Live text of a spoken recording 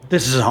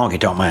This is Honky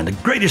Tonk Man, the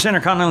greatest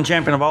Intercontinental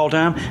Champion of all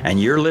time, and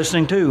you're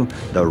listening to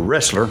The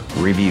Wrestler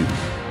Review.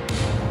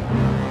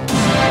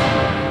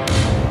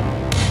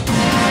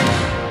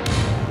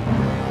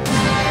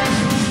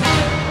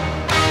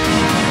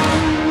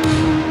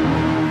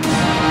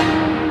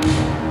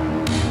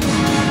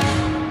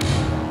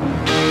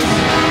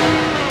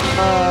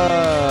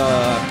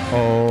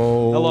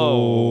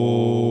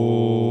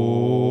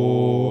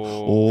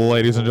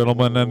 Ladies and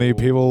gentlemen, and the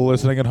people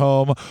listening at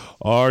home,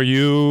 are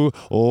you?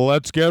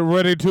 Let's get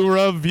ready to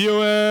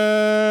review it.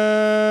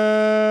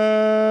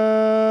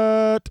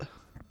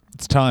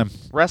 It's time.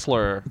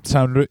 Wrestler. It's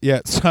time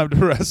to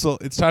wrestle.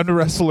 It's time to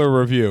wrestle a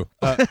review.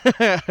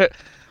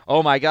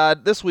 Oh my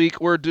God! This week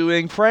we're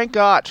doing Frank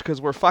Gotch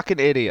because we're fucking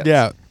idiots.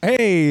 Yeah.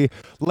 Hey,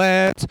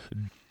 let's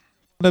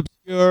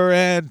obscure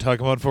and talk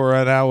about for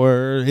an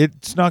hour.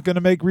 It's not going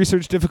to make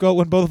research difficult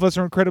when both of us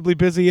are incredibly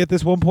busy at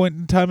this one point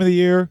in time of the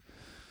year.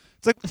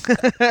 It's like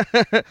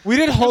we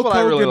did Hulk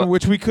Hogan,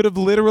 which we could have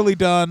literally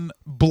done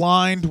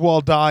blind while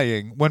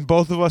dying when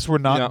both of us were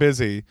not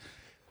busy.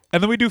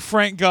 And then we do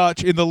Frank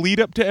Gotch in the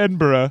lead up to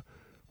Edinburgh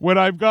when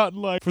I've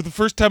gotten, like, for the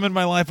first time in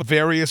my life,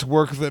 various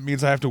work that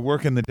means I have to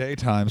work in the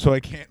daytime. So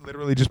I can't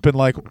literally just been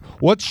like,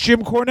 what's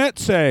Jim Cornette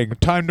saying?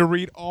 Time to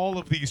read all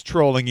of these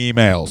trolling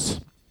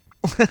emails.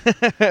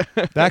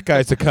 That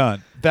guy's a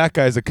cunt. That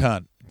guy's a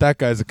cunt. That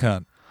guy's a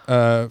cunt.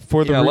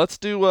 Let's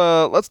do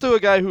a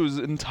guy whose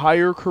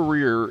entire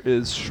career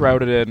is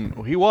shrouded in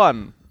he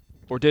won,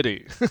 or did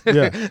he?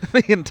 Yeah.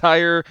 the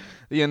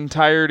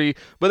entirety.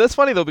 But that's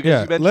funny though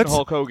because you mentioned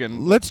Hulk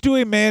Hogan. Let's do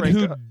a man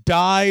who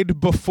died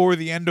before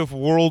the end of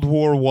World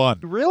War I.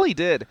 Really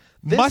did.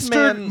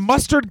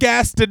 Mustard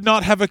gas did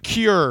not have a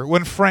cure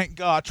when Frank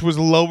Gotch was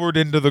lowered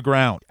into the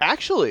ground.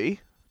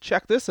 Actually,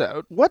 check this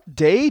out. What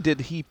day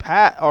did he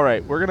pass? All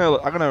right,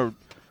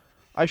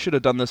 I should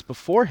have done this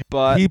before,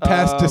 but he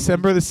passed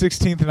December the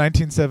 16th,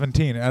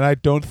 1917, and I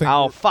don't think.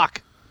 Oh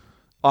fuck!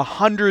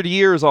 100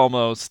 years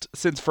almost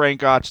since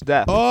Frank Gotch's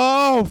death.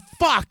 Oh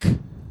fuck!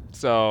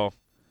 So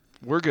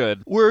we're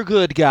good. We're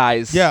good,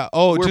 guys. Yeah.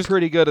 Oh, we're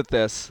pretty good at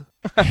this.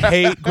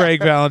 Hate Greg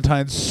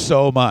Valentine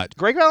so much.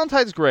 Greg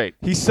Valentine's great.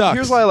 He sucks.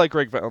 Here's why I like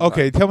Greg Valentine.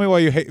 Okay, tell me why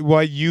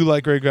you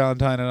like Greg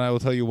Valentine, and I will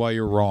tell you why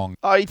you're wrong.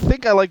 I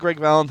think I like Greg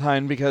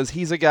Valentine because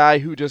he's a guy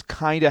who just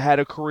kind of had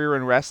a career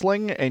in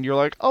wrestling, and you're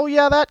like, oh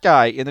yeah, that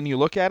guy. And then you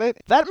look at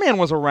it. That man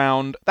was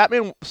around. That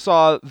man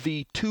saw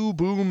the two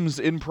booms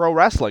in pro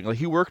wrestling. Like,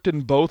 he worked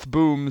in both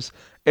booms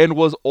and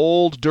was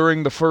old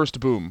during the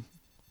first boom.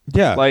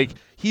 Yeah. Like,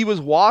 he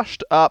was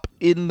washed up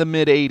in the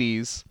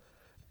mid-'80s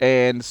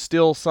and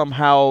still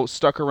somehow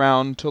stuck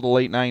around till the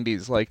late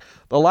 90s. Like,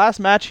 the last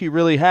match he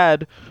really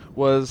had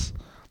was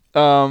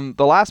against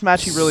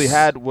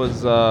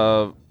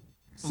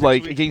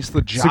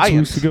the Giants. 6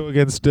 weeks ago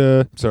against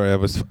sorry,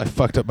 I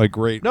fucked up my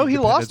great. No, he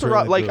lost to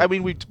Rob. Like, I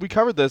mean, we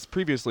covered this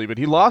previously, but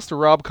he lost to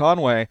Rob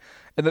Conway,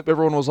 and then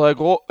everyone was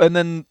like, "Oh," and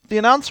then the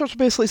announcers were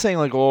basically saying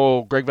like,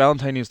 "Oh, Greg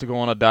Valentine needs to go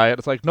on a diet."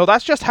 It's like, no,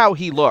 that's just how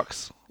he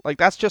looks. Like,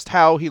 that's just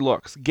how he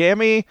looks.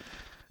 Gammy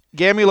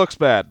looks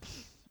bad.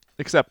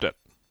 Accept it.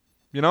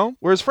 You know?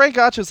 Whereas Frank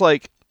Gotch is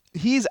like,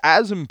 he's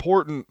as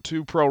important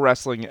to pro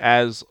wrestling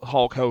as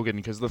Hulk Hogan,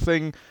 because the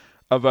thing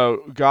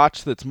about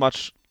Gotch that's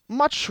much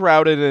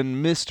shrouded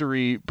in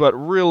mystery, but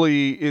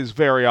really is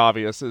very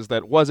obvious, is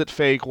that, was it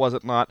fake? Was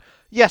it not?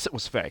 Yes, it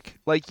was fake.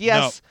 Like,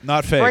 yes. No,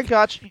 not fake. Frank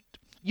Gotch,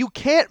 you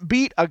can't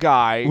beat a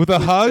guy with a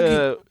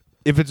hug.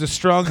 If it's a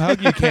strong hug,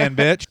 you can,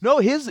 bitch. No,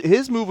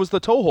 his move was the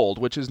toe hold,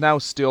 which is now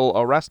still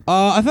a wrestling.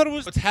 I thought it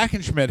was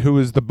Hackenschmidt who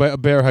was the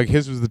bear hug.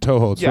 His was the toe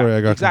hold. Sorry, I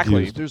got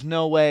confused. There's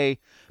no way,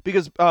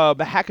 because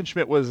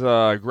Hackenschmidt was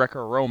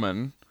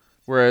Greco-Roman,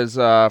 whereas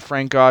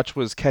Frank Gotch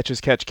was catch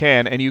as catch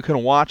can, and you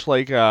can watch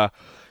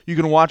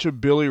a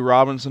Billy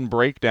Robinson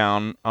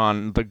breakdown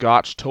on the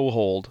Gotch toe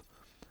hold,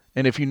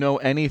 and if you know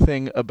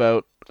anything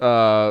about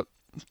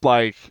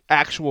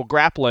actual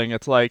grappling,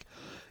 it's like,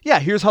 yeah,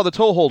 here's how the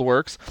toe hold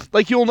works.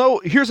 Like, you'll know,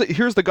 here's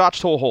the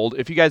Gotch toe hold.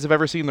 If you guys have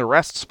ever seen the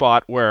rest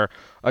spot where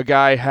a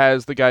guy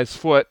has the guy's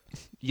foot,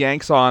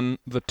 yanks on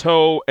the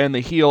toe and the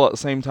heel at the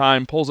same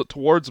time, pulls it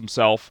towards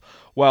himself,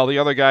 while the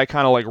other guy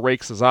kind of like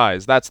rakes his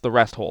eyes. That's the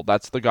rest hold.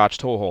 That's the Gotch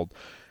toe hold.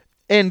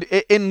 And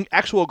in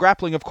actual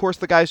grappling, of course,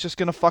 the guy's just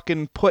going to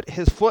fucking put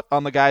his foot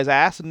on the guy's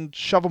ass and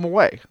shove him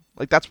away.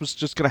 Like, that's what's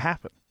just going to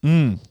happen.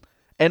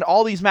 And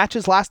all these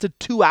matches lasted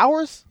 2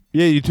 hours?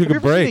 Yeah, you took a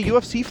break. Have you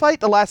ever seen a UFC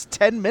fight the last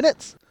 10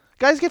 minutes?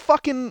 Guys get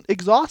fucking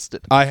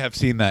exhausted. I have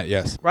seen that,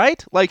 yes.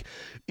 Right? Like,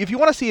 if you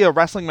want to see a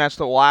wrestling match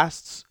that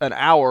lasts an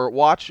hour,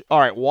 watch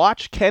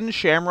Ken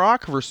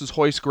Shamrock versus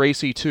Hoist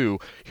Gracie 2.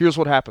 Here's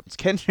what happens.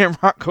 Ken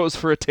Shamrock goes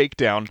for a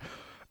takedown,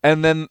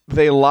 and then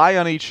they lie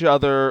on each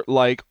other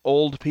like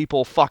old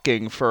people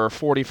fucking for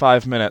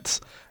 45 minutes,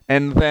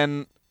 and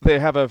then they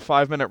have a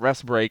 5-minute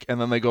rest break,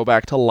 and then they go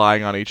back to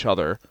lying on each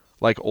other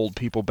like old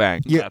people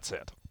bang. Yeah. That's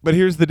it. But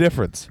here's the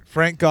difference.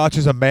 Frank Gotch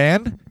is a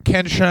man.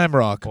 Ken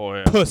Shamrock,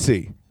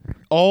 pussy.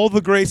 All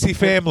the Gracie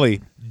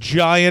family,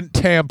 giant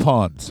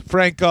tampons.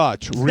 Frank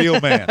Gotch,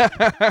 real man.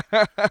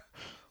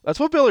 That's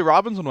what Billy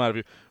Robinson would have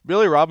you.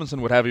 Billy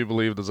Robinson would have you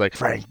believe is like,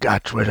 Frank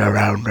Gotch was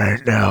around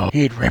right now.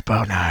 He'd rip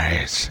on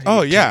eyes.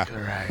 Oh, yeah. Take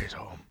her eyes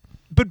home.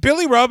 But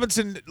Billy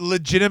Robinson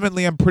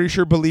legitimately, I'm pretty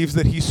sure, believes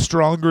that he's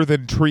stronger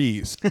than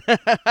trees.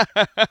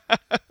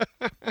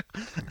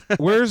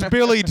 Where's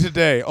Billy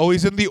today? Oh,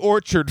 he's in the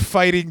orchard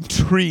fighting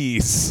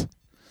trees.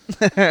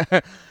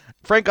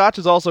 Frank Gotch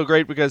is also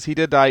great because he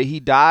did die. He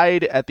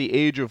died at the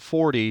age of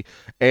 40,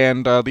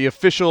 and the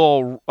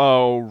official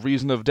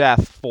reason of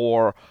death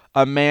for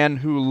a man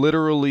who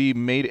literally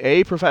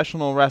made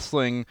professional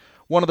wrestling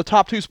one of the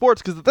top 2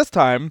 sports, because at this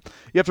time,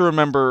 you have to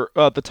remember,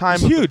 the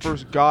time of the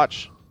first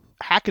Gotch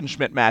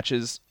Hackenschmidt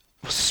matches,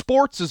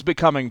 sports is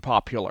becoming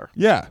popular.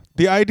 Yeah,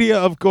 the idea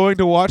of going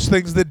to watch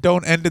things that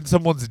don't end in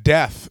someone's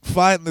death.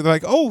 Finally, they're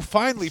like, oh,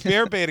 finally,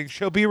 bear baiting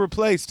shall be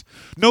replaced.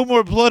 No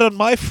more blood on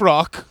my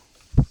frock.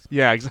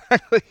 Yeah,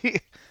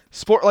 exactly.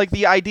 Sport, like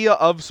the idea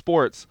of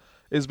sports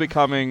is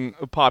becoming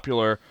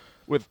popular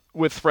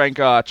with Frank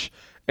Gotch,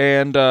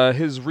 and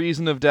his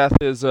reason of death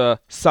is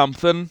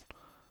something.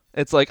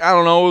 It's like, I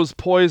don't know, it was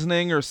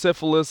poisoning or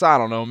syphilis. I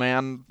don't know,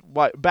 man.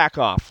 Back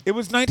off. It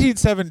was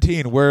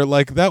 1917, where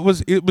like it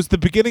was the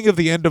beginning of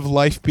the end of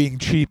life being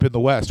cheap in the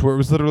West, where it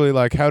was literally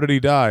like, how did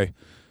he die?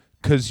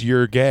 'Cause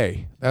you're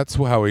gay. That's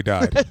how he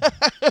died.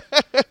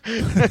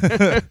 He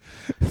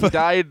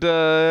died.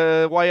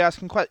 Why are you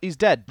asking questions? He's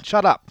dead.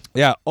 Shut up.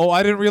 Yeah. Oh,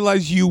 I didn't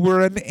realize you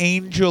were an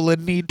angel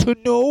and need to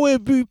know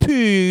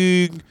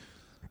everything.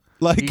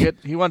 Like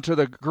he went to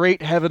the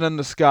great heaven in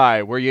the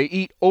sky, where you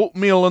eat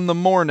oatmeal in the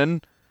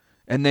morning,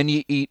 and then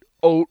you eat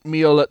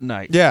oatmeal at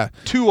night. Yeah.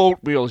 2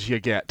 oatmeals you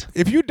get.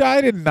 If you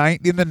died in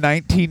the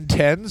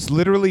 1910s,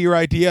 literally your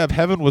idea of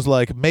heaven was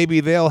like,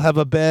 maybe they'll have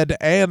a bed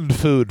and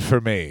food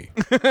for me.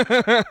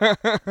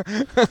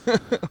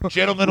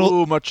 Gentlemen,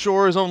 ooh, my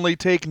chores only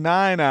take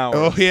 9 hours.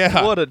 Oh,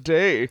 yeah. What a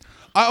day.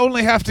 I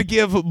only have to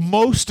give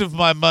most of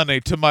my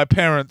money to my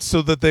parents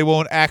so that they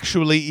won't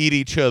actually eat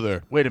each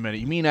other. Wait a minute.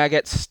 You mean I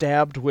get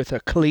stabbed with a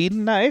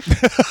clean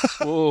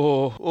knife?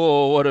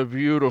 oh, what a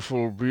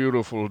beautiful,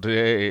 beautiful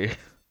day.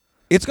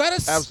 It's got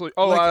to absolutely.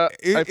 Oh,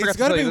 it's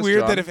got to be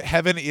weird that if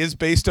heaven is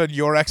based on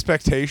your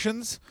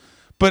expectations,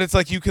 but it's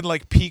like you can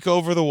like peek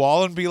over the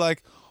wall and be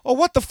like, "Oh,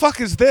 what the fuck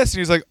is this?" And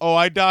he's like, "Oh,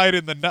 I died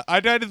in the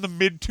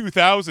mid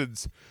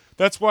 2000s.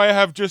 That's why I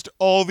have just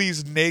all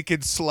these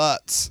naked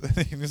sluts."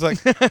 And he's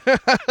like,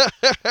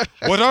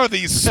 "What are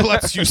these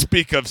sluts you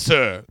speak of,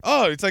 sir?"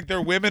 Oh, it's like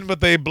they're women,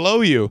 but they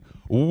blow you.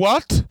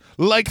 What?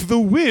 Like the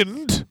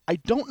wind? I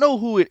don't know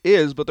who it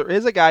is, but there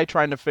is a guy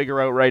trying to figure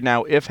out right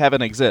now if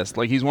heaven exists.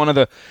 Like he's one of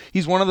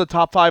the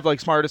top 5 like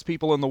smartest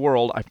people in the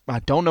world. I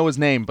don't know his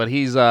name, but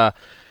he's trying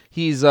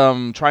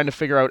to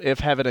figure out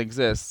if heaven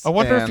exists. I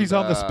wonder if he's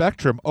on the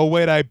spectrum. Oh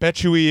wait, I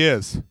bet you he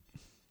is.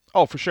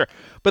 Oh, for sure.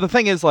 But the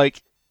thing is,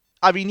 like,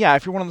 I mean, yeah,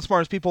 if you're one of the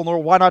smartest people in the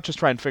world, why not just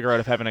try and figure out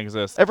if heaven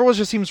exists? Everyone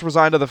just seems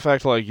resigned to the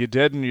fact, like, you're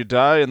dead and you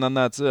die, and then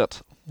that's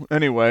it.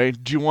 Anyway,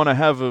 do you want to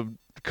have a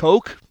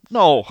Coke?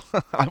 No.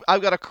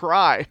 I've got to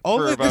cry.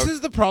 This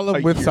is the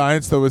problem with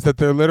science, though, is that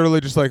they're literally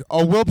just like,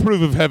 oh, we'll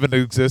prove if heaven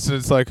exists. And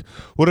it's like,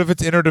 what if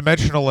it's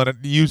interdimensional and it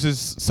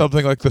uses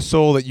something like the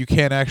soul that you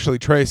can't actually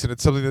trace, and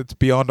it's something that's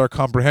beyond our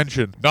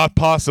comprehension? Not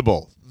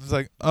possible. It's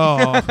like,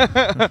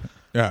 oh.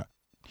 Yeah.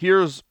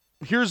 Here's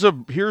a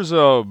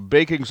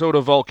baking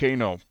soda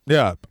volcano.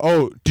 Yeah.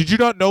 Oh, did you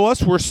not know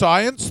us? We're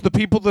science, the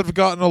people that have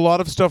gotten a lot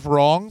of stuff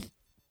wrong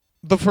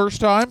the first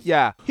time.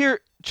 Yeah.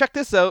 Here, check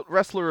this out,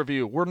 Wrestler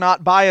Review. We're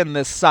not buying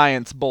this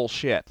science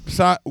bullshit.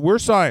 We're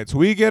science.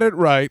 We get it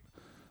right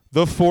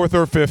the 4th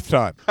or 5th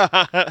time.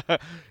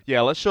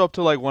 Yeah, let's show up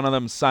to like one of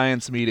them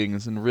science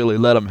meetings and really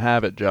let them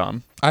have it,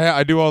 John.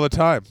 I do all the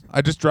time.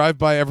 I just drive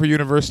by every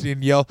university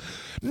and yell,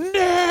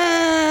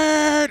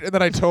 "Nerd!" And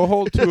then I toe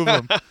hold 2 of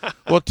them.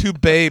 Well, 2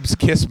 babes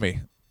kiss me.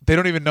 They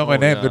don't even know my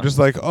name. Yeah. They're just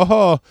like,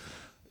 "Oh,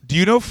 do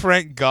you know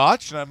Frank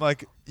Gotch?" And I'm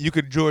like, "You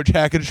can George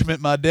Hackenschmidt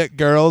my dick,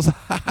 girls."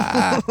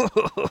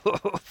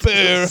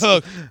 Bear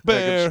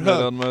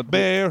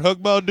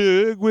hug my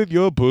dick with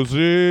your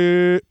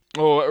pussy.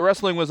 Oh,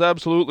 wrestling was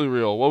absolutely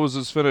real. What was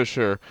his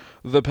finisher?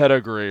 The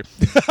pedigree.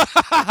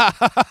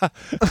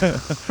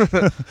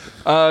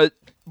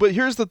 But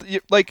here's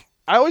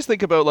I always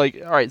think about,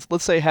 like, all right,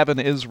 let's say heaven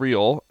is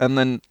real, and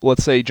then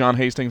let's say John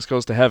Hastings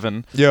goes to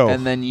heaven,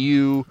 and then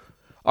you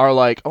are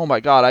like, oh my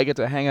God, I get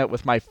to hang out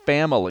with my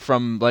family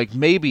from, like,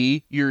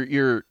 maybe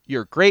your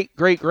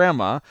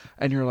great-great-grandma,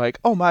 and you're like,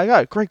 oh my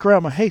God,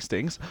 great-grandma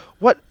Hastings,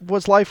 what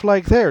was life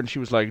like there? And she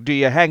was like, do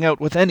you hang out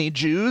with any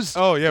Jews?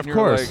 Oh, yeah, of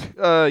course.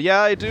 Like,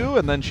 yeah, I do.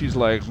 And then she's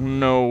like,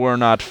 no, we're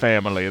not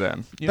family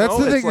then. That's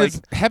the thing,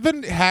 is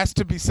heaven has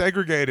to be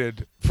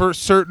segregated for a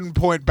certain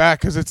point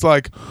back, because it's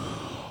like,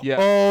 yeah.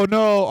 Oh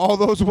no, all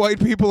those white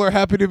people are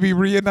happy to be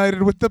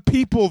reunited with the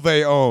people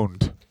they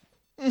owned.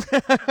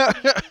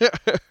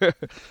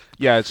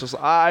 Yeah, it's just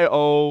I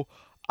owe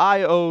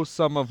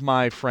some of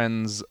my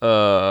friends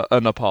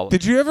an apology.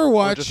 Did you ever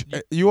watch?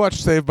 You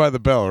watched Saved by the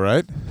Bell,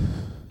 right?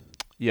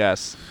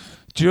 Yes.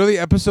 Do you know the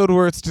episode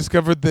where it's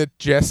discovered that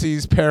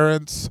Jesse's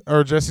parents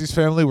or Jesse's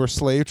family were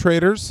slave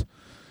traders,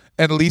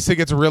 and Lisa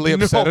gets really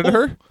upset at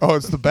her? Oh,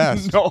 it's the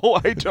best. No,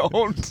 I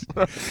don't.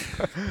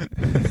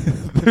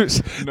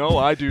 No,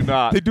 I do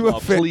not. They do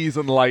please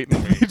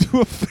enlighten me. They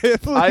do a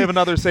family. I have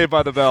another Saved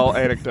by the Bell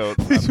anecdote.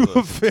 They do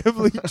a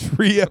family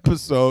tree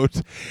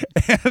episode,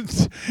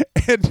 and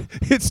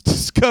it's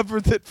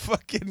discovered that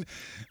fucking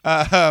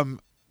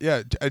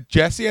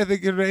Jessie, I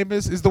think her name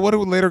is the one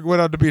who later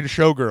went on to be in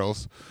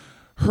Showgirls.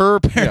 Her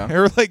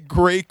her like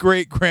great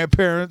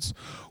grandparents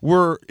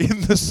were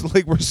in this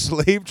were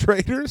slave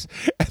traders,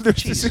 and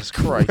there's this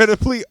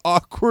incredibly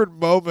awkward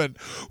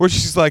moment where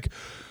she's like,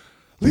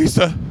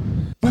 Lisa,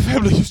 my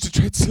family used to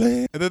trade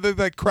slaves, and then they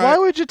like cry. Why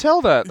would you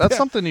tell that? That's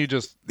something you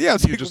just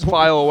just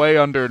file away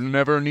under,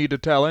 never need to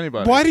tell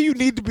anybody. Why do you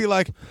need to be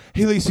like,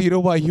 hey Lisa, you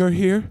know why you're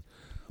here?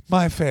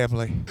 My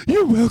family.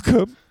 You're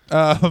welcome.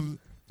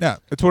 Yeah,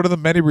 it's one of the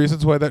many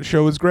reasons why that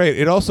show is great.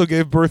 It also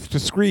gave birth to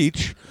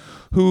Screech,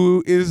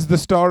 who is the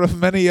star of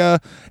many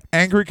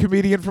angry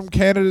comedian from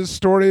Canada's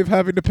story of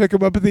having to pick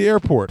him up at the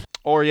airport.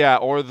 Or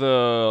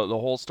the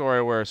whole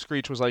story where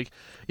Screech was like,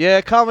 yeah,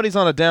 comedy's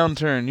on a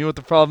downturn. You know what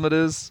the problem it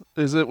is?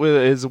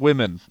 Is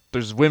women.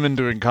 There's women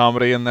doing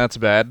comedy, and that's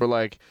bad. We're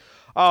like,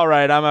 all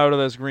right, I'm out of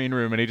this green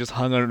room, and he just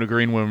hung out in a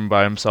green room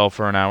by himself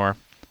for an hour.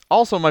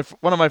 Also,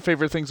 one of my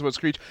favorite things about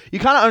Screech, you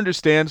kind of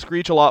understand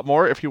Screech a lot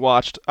more if you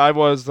watched. I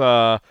was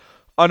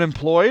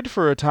unemployed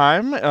for a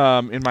time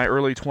in my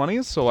early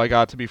 20s, so I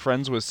got to be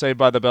friends with Saved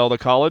by the Bell the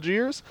college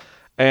years,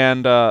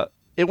 and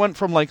it went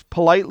from like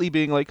politely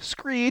being like,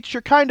 Screech,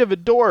 you're kind of a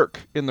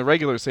dork in the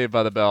regular Saved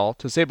by the Bell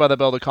to Saved by the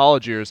Bell the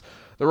college years.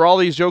 There were all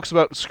these jokes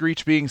about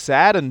Screech being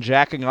sad and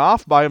jacking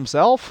off by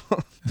himself.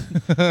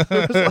 There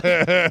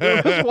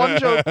was one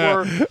joke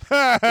where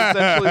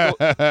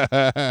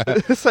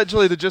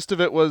essentially the gist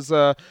of it was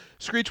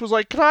Screech was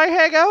like, can I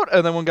hang out?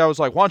 And then one guy was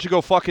like, why don't you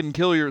go fucking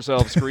kill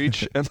yourself,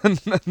 Screech? and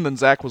then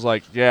Zach was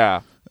like, yeah,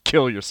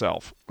 kill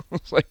yourself.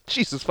 It's like,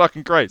 Jesus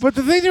fucking Christ. But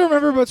the thing to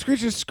remember about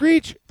Screech is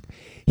Screech,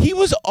 he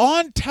was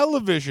on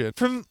television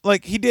from,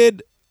 like, he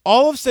did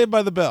all of Saved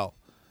by the Bell.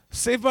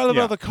 Saved by the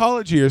Bell the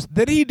college years.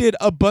 Then he did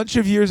a bunch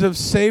of years of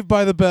Saved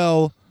by the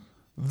Bell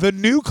the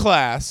new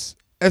class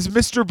as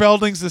Mr.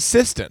 Belding's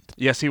assistant.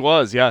 Yes, he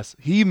was. Yes.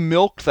 He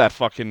milked that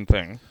fucking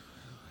thing.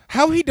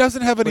 How he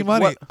doesn't have any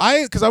money.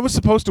 Because I was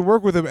supposed to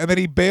work with him, and then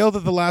he bailed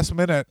at the last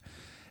minute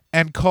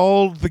and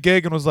called the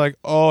gig and was like,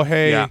 oh,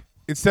 hey,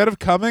 instead of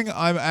coming,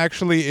 I'm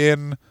actually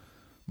in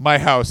my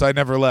house. I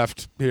never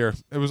left here.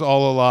 It was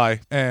all a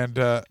lie. And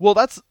well,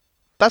 that's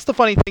the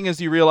funny thing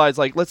is you realize,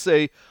 like, let's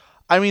say,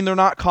 I mean, they're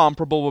not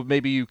comparable, but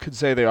maybe you could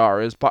say they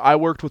are. But I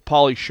worked with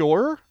Pauly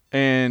Shore,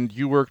 and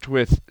you worked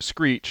with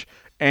Screech.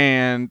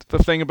 And the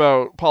thing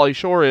about Pauly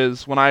Shore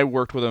is, when I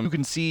worked with him, you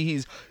can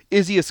see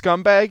is he a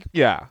scumbag?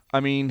 Yeah. I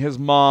mean, his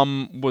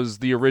mom was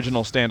the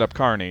original stand-up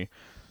carny,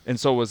 and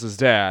so was his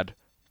dad.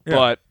 Yeah.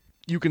 But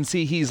you can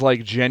see he's,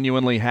 like,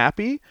 genuinely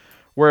happy.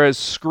 Whereas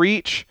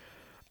Screech,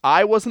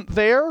 I wasn't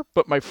there,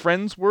 but my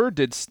friends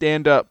did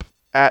stand-up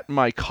at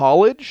my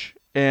college,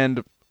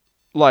 and,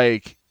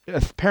 like,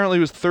 apparently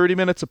it was 30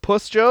 minutes of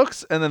puss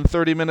jokes, and then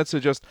 30 minutes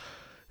of just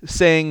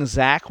saying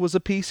Zach was a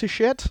piece of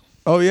shit.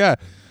 Oh, yeah.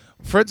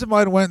 Friends of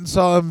mine went and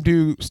saw him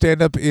do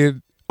stand-up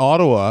in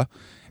Ottawa,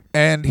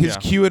 and his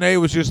Q&A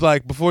was just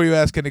like, before you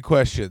ask any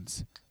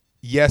questions,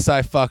 yes,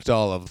 I fucked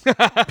all of them.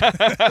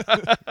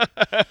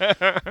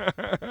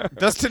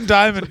 Dustin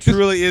Diamond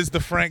truly is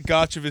the Frank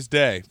Gotch of his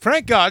day.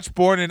 Frank Gotch,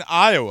 born in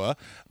Iowa,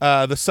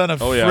 the son of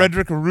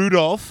Frederick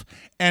Rudolph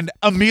and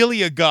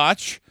Amelia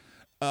Gotch.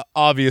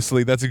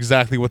 Obviously, that's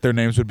exactly what their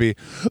names would be.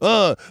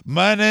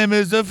 My name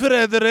is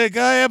Frederick.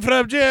 I am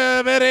from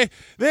Germany.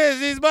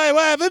 This is my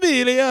wife,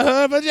 Amelia.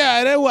 Her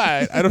vagina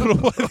white. I don't know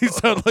why these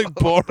sound like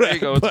Borat. There you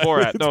go. It's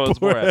Borat. No, it's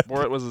Borat.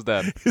 Borat was his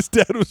dad. His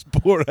dad was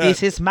Borat.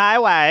 This is my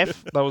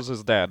wife. That was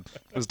his dad.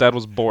 His dad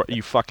was Borat.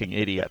 You fucking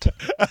idiot.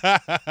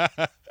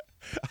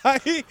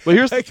 I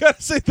gotta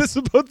say this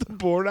about the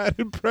Borat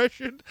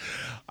impression.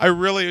 I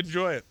really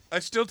enjoy it.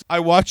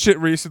 I watched it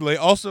recently.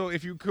 Also,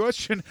 if you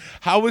question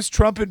how is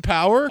Trump in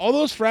power, all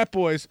those frat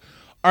boys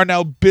are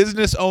now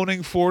business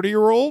owning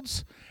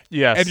 40-year-olds.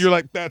 Yes. And you're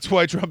like, that's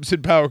why Trump's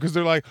in power, because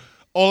they're like,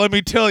 oh, let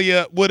me tell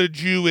you what a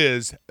Jew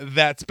is.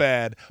 That's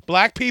bad.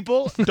 Black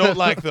people, don't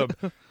like them.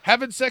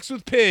 Having sex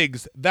with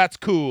pigs, that's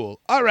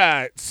cool. All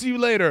right, see you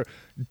later,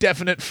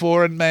 definite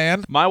foreign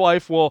man. The My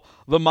Wife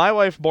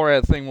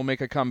Borat thing will make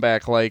a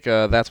comeback like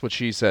That's What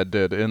She Said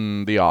did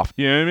in The Office.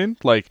 You know what I mean?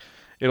 Like,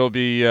 it'll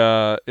be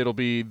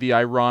the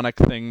ironic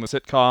thing, the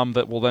sitcom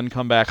that will then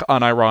come back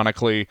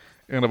unironically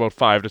in about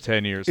 5 to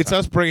 10 years. It's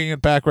us bringing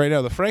it back right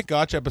now. The Frank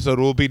Gotch episode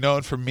will be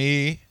known for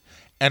me,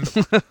 and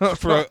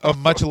for a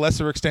much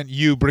lesser extent,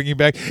 you bringing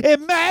back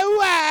my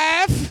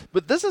wife.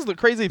 But this is the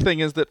crazy thing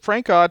is that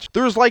Frank Gotch,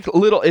 there's like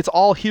it's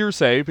all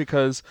hearsay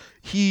because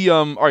he,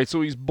 all right,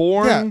 so he's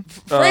born. Yeah,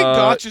 Frank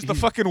Gotch is the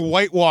fucking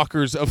White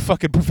Walkers of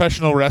fucking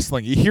professional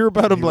wrestling. You hear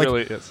about him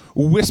really is.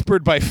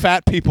 Whispered by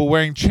fat people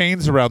wearing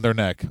chains around their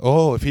neck.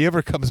 Oh, if he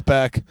ever comes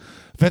back,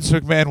 Vince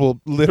McMahon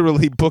will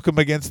literally book him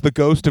against the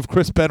ghost of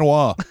Chris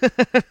Benoit.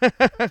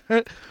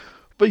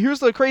 But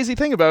here's the crazy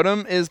thing about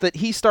him is that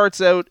he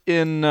starts out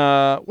in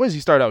what does he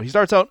start out? He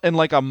starts out in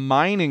like a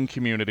mining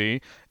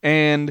community,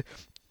 and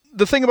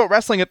the thing about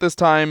wrestling at this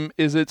time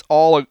is it's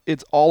all a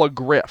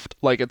grift.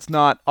 Like it's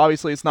not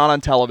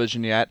on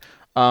television yet.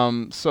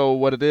 So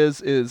what it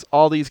is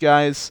all these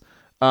guys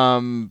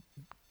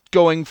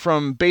going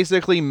from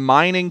basically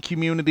mining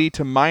community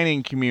to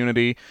mining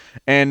community,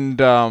 and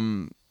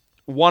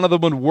one of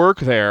them would work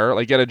there,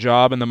 like get a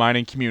job in the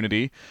mining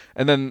community,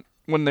 and then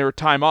when they were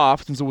time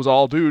off, since it was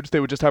all dudes, they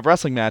would just have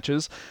wrestling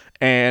matches,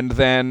 and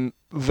then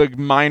the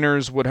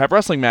miners would have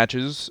wrestling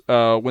matches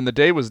when the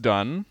day was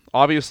done.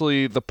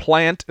 Obviously, the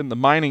plant in the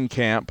mining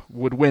camp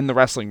would win the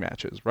wrestling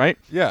matches, right?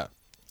 Yeah.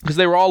 Because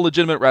they were all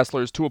legitimate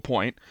wrestlers to a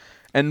point.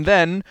 And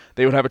then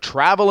they would have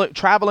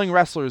traveling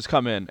wrestlers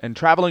come in, and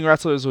traveling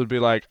wrestlers would be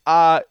like,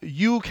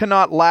 you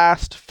cannot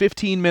last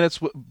 15 minutes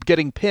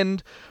getting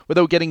pinned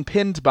without getting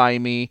pinned by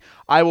me.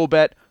 I will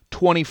bet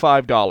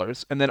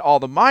 $25. And then all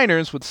the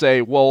miners would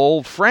say, well,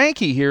 old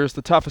Frankie here is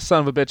the toughest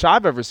son of a bitch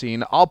I've ever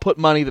seen. I'll put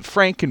money that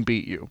Frank can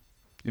beat you.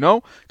 You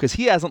know? Because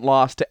he hasn't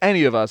lost to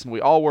any of us, and we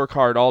all work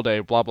hard all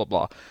day, blah, blah,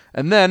 blah.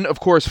 And then, of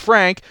course,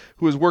 Frank,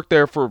 who has worked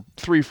there for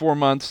 3-4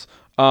 months,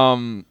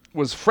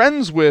 was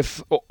friends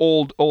with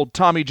old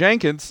Tommy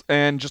Jenkins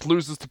and just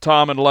loses to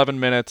Tom in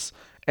 11 minutes.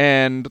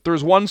 And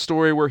there's one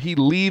story where he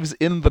leaves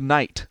in the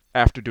night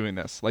after doing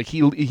this. Like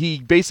he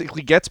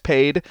basically gets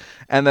paid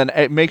and then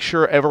makes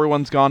sure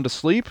everyone's gone to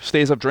sleep,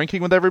 stays up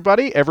drinking with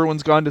everybody,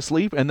 everyone's gone to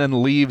sleep, and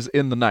then leaves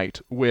in the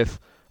night with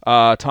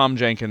Tom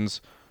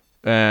Jenkins.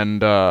 And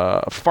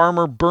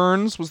Farmer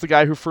Burns was the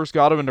guy who first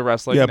got him into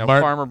wrestling. Yeah,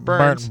 Farmer Burns.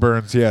 Martin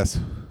Burns, yes.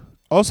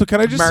 Also,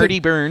 can I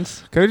just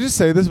Burns. Can I just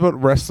say this about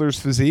wrestlers'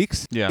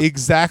 physiques? Yeah.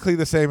 Exactly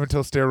the same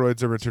until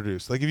steroids are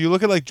introduced. Like if you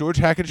look at like George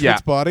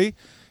Hackenschmidt's body,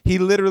 he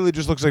literally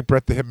just looks like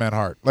Bret the Hitman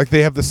Hart. Like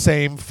they have the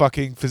same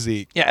fucking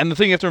physique. Yeah, and the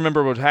thing you have to remember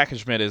about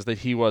Hackenschmidt is that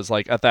he was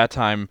like at that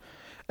time,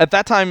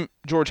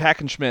 George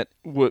Hackenschmidt,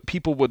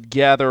 people would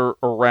gather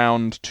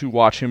around to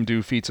watch him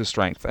do feats of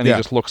strength, and he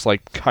just looks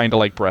like kind of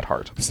like Bret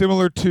Hart.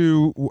 Similar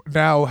to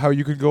now how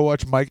you can go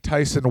watch Mike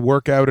Tyson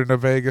work out in a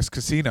Vegas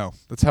casino.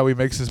 That's how he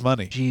makes his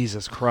money.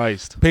 Jesus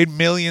Christ. Paid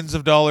millions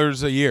of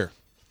dollars a year.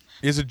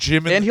 He has a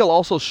gym and he'll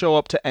also show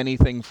up to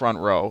anything front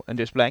row and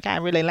just be like, I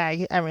really like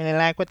it. That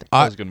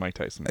was good Mike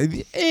Tyson.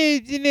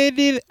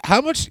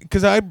 How much?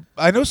 Because I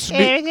know Snoop.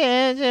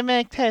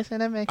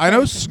 I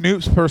know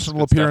Snoop's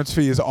personal appearance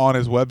fee is on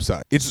his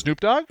website. It's Snoop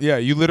Dogg? Yeah,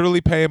 you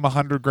literally pay him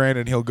 $100,000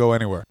 and he'll go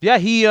anywhere. Yeah,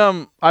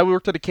 I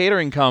worked at a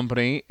catering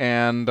company,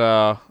 and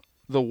the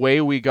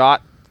way we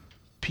got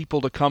people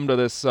to come to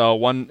this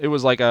it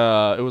was like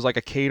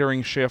a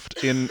catering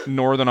shift in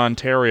Northern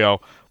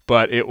Ontario.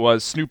 But it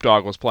was Snoop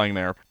Dogg was playing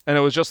there, and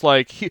it was just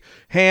like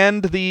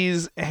hand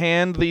these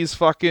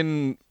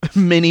fucking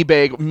mini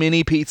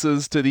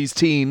pizzas to these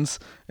teens,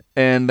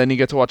 and then you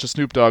get to watch a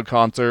Snoop Dogg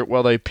concert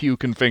while they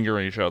puke and finger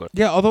each other.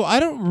 Yeah, although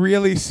I don't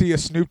really see a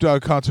Snoop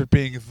Dogg concert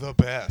being the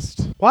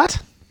best.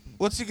 What?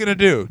 What's he gonna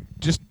do?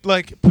 Just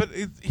like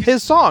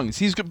his songs.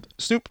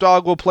 Snoop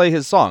Dogg will play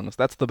his songs.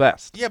 That's the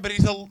best. Yeah, but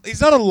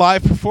he's not a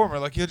live performer.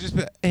 Like he'll just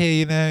be,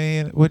 hey,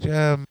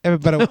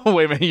 everybody.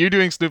 Wait a minute, you're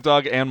doing Snoop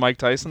Dogg and Mike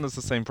Tyson? That's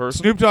the same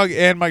person? Snoop Dogg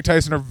and Mike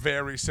Tyson are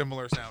very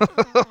similar sounding.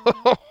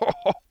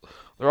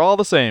 They're all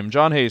the same.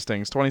 John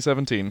Hastings,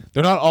 2017.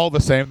 They're not all the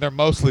same. They're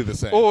mostly the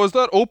same. Oh, is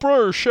that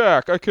Oprah or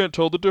Shaq? I can't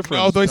tell the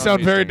difference. No, they John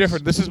sound very Hastings.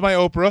 different. This is my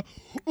Oprah.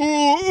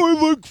 Oh,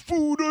 I like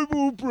food. I'm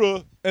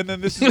Oprah. And then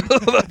this is...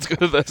 That's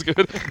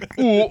good.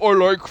 Ooh, I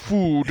like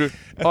food.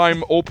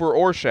 I'm Oprah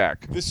or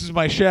Shaq. This is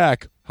my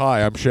Shaq.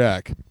 Hi, I'm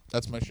Shaq.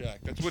 That's my Shaq.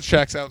 That's what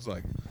Shaq sounds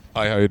like.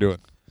 Hi, how you doing?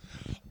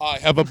 I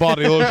have a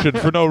body lotion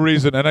for no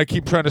reason, and I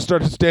keep trying to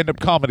start a stand-up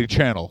comedy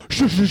channel.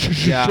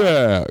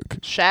 Shaq.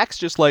 Shaq's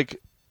just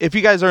like... If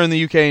you guys are in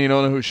the UK and you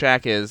don't know who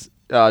Shaq is,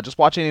 just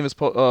watch any of his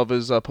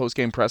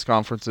post-game press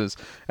conferences,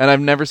 and I've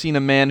never seen a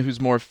man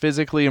who's more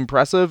physically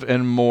impressive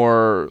and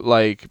more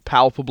like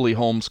palpably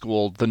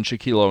homeschooled than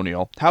Shaquille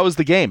O'Neal. How was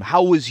the game?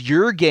 How was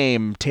your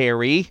game,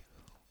 Terry?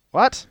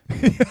 What?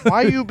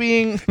 Why are you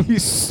being...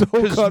 He's so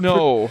confident.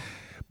 No.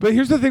 But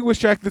here's the thing with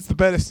Shaq that's the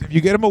best. If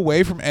you get him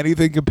away from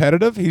anything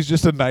competitive, he's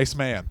just a nice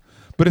man.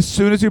 But as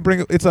soon as you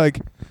bring it, it's like,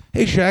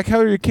 hey, Shaq, how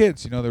are your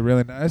kids? You know, they're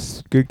really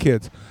nice, good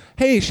kids.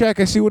 Hey, Shaq,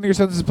 I see one of your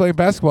sons is playing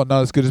basketball.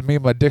 Not as good as me.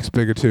 My dick's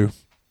bigger, too.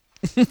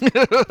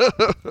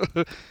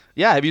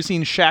 Yeah, have you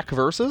seen Shaq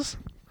Versus?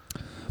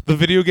 The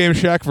video game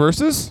Shaq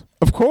Versus?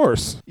 Of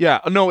course.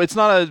 Yeah, no, it's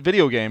not a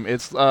video game.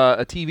 It's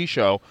a TV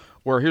show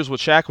where here's what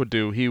Shaq would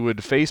do. He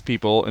would face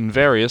people in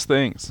various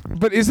things.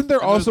 But isn't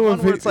there also a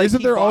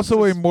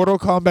Mortal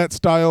Kombat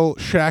style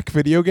Shaq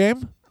video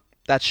game?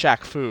 That's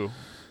Shaq Fu.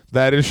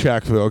 That is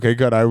Shaq Fu. Okay,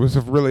 good. I was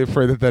really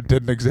afraid that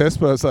didn't exist,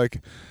 but I was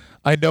like...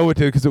 I know it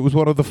did because it was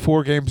one of the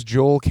 4 games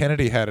Joel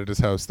Kennedy had at his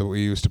house that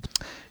we used to...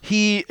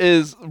 He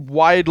is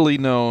widely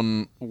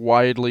known,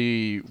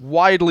 widely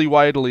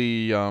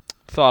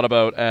thought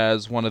about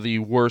as one of the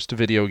worst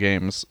video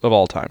games of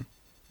all time.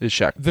 Is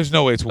Shaq? There's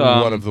no way it's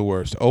one of the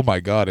worst. Oh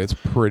my God, it's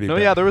pretty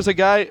bad. Yeah, there was a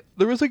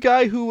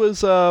guy who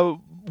was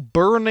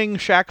burning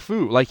Shaq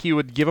Fu. Like, he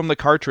would give him the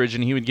cartridge,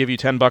 and he would give you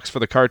 $10 for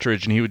the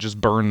cartridge, and he would just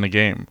burn the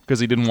game because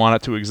he didn't want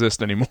it to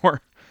exist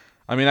anymore.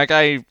 I mean, that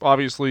guy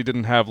obviously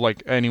didn't have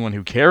like anyone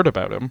who cared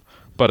about him,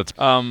 but it's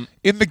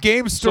in the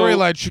game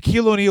storyline,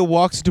 Shaquille O'Neal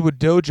walks into a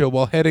dojo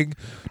while heading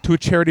to a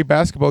charity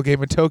basketball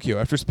game in Tokyo.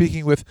 After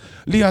speaking with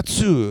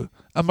Liatsu,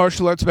 a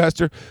martial arts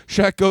master,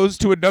 Shaq goes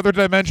to another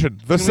dimension.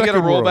 The Can second we get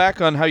a world.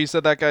 rollback on how you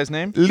said that guy's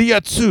name?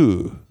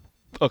 Liatsu.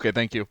 Okay,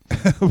 thank you.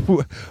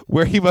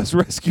 Where he must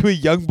rescue a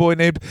young boy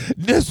named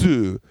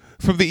Nezu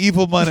from the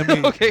evil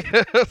mummy. Okay,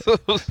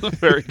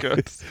 very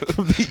good.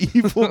 From the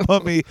evil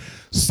mummy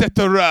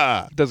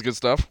Setara. Does good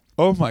stuff.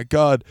 Oh my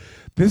god.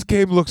 This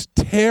game looks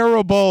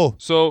terrible.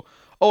 So,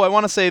 I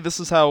want to say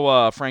this is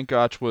how Frank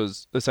Gotch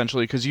was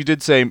essentially, because you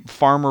did say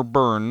Farmer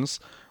Burns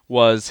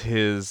was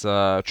his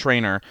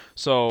trainer.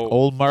 So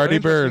Old Marty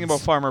Burns.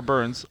 About Farmer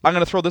Burns, I'm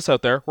going to throw this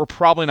out there. We're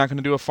probably not going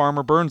to do a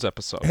Farmer Burns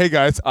episode. Hey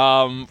guys,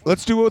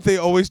 let's do what they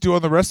always do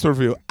on the Wrestler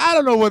Review. I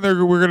don't know when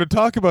we're going to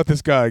talk about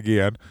this guy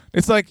again.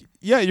 It's like,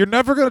 yeah, you're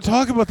never going to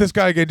talk about this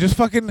guy again. Just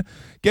fucking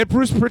get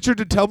Bruce Pritchard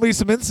to tell me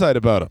some insight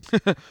about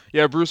him.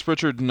 Yeah, Bruce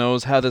Pritchard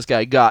knows how this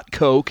guy got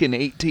coke in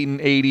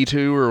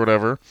 1882 or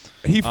whatever.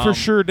 He for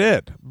sure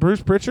did.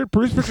 Bruce Pritchard's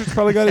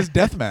probably got his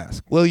death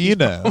mask. Well, you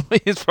know.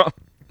 He's probably...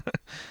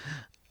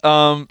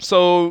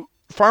 So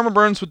Farmer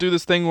Burns would do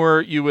this thing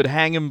where you would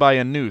hang him by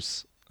a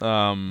noose.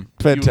 Fantastic.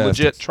 You would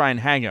legit try and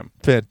hang him.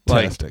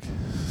 Fantastic.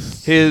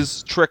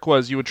 His trick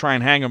was you would try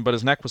and hang him, but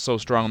his neck was so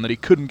strong that he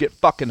couldn't get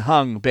fucking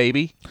hung,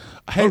 baby.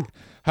 Hey,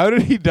 how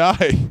did he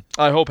die?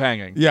 I hope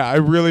hanging. Yeah, I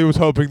really was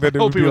hoping that it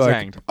would be he was like,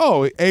 hanged.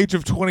 oh, age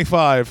of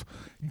 25,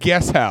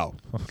 guess how?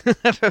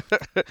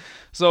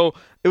 So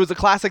it was a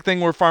classic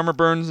thing where Farmer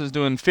Burns is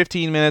doing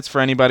 15 minutes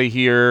for anybody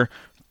here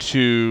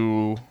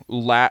to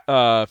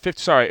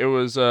it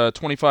was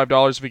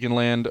 $25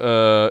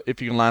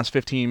 if you can last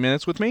 15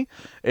 minutes with me.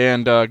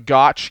 And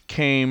Gotch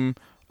came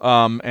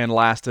and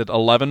lasted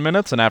 11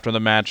 minutes, and after the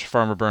match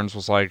Farmer Burns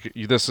was like,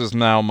 this is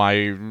now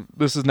my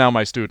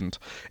student.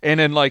 And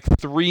in like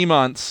 3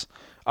 months,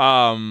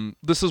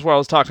 this is what I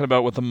was talking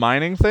about with the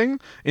mining thing.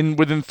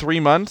 Within 3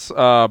 months,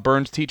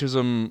 Burns teaches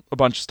him a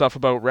bunch of stuff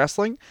about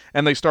wrestling,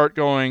 and they start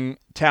going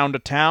town to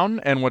town.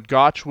 And what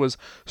Gotch was,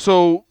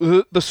 so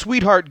the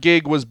sweetheart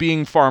gig was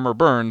being Farmer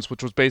Burns,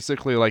 which was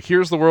basically like,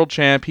 here's the world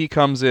champ, he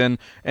comes in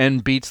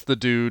and beats the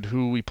dude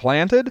who we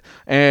planted,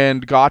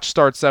 and Gotch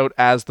starts out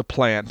as the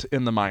plant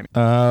in the mining.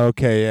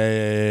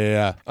 Okay,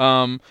 yeah.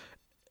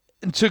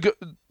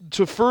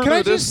 To further Can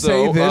I this, just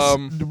say though,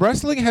 this?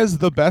 Wrestling has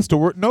the best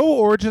no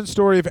origin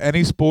story of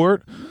any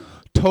sport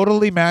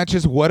totally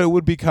matches what it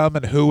would become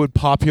and who would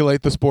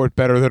populate the sport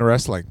better than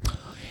wrestling.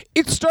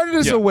 It started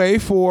as a way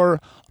for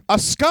a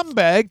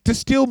scumbag to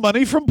steal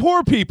money from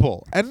poor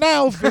people, and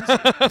now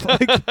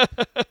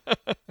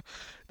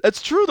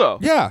That's true, though.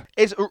 Yeah.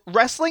 It's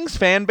wrestling's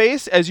fan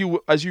base, as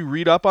you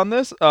read up on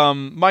this.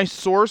 My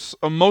source,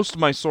 most of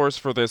my source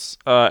for this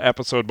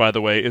episode, by the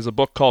way, is a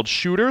book called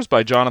Shooters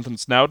by Jonathan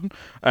Snowden,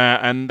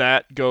 and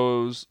that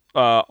goes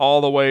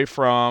all the way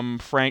from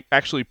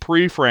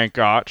pre-Frank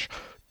Gotch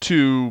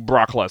to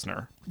Brock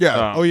Lesnar.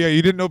 Yeah. Oh, yeah.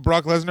 You didn't know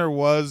Brock Lesnar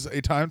was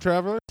a time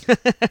traveler?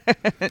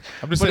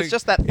 I'm just saying, it's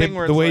just that thing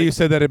where the it's way like, you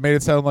said that, it made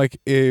it sound like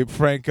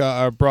Brock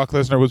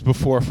Lesnar was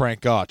before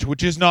Frank Gotch,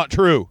 which is not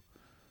true.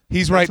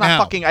 He's right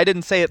now. I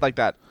didn't say it like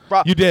that.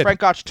 You did. Frank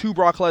Gotch to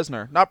Brock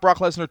Lesnar, not Brock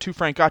Lesnar to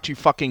Frank Gotch. You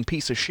fucking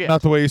piece of shit.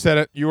 Not the way you said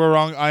it. You were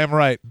wrong. I am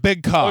right.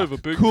 Big cock. I have a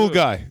big cool head.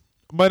 guy.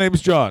 My name's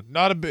John.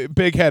 Not a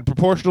big head,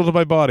 proportional to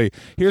my body.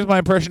 Here's my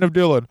impression of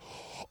Dylan.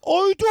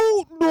 I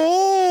don't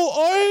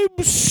know.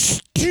 I'm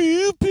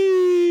stupid.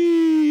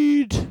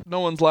 No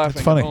one's laughing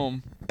That's funny. at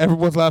home.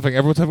 Everyone's laughing.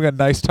 Everyone's having a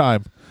nice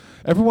time.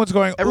 Everyone's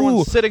going,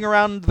 Everyone's ooh. sitting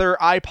around their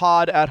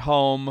iPod at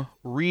home,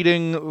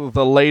 reading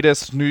the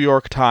latest New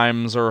York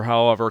Times or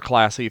however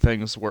classy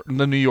things were,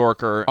 the New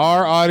Yorker.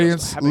 Our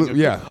audience,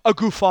 a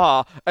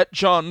guffaw at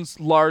John's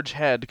large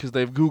head because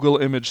they've Google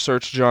image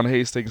searched John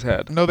Hastings'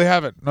 head. No, they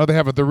haven't.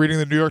 They're reading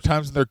the New York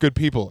Times and they're good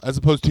people, as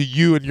opposed to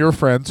you and your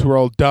friends who are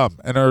all dumb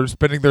and are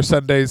spending their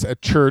Sundays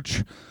at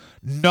church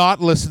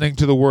not listening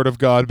to the Word of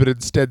God, but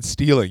instead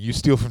stealing. You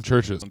steal from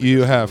churches.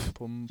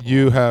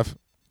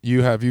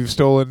 You've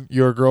stolen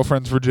your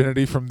girlfriend's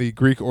virginity from the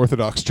Greek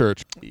Orthodox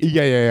Church. Yeah.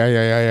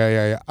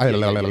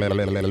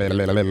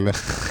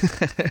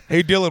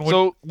 Hey,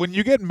 Dylan, when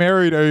you get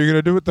married, are you going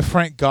to do it the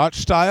Frank Gotch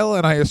style?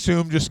 And I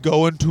assume just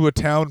go into a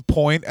town,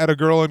 point at a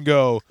girl, and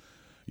go,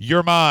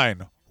 "You're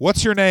mine.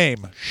 What's your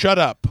name? Shut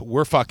up.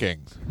 We're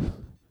fucking."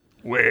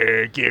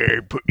 Well,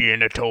 yeah, put you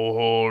in a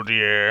toehold,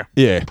 yeah.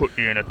 Yeah. Put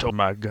you in a toe.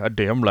 My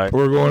goddamn life.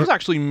 We're going. He was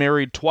actually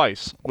married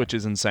twice, which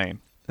is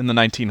insane. In the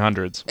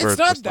 1900s. It's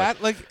not that,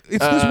 it's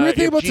this weird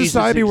thing about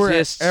society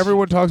where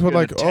everyone talks about,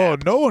 like, oh,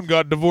 no one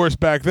got divorced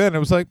back then. It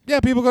was like, yeah,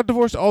 people got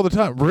divorced all the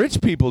time.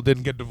 Rich people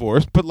didn't get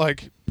divorced, but,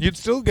 like,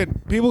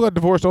 people got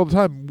divorced all the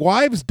time.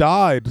 Wives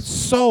died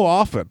so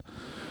often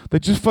They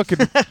just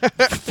fucking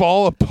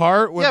fall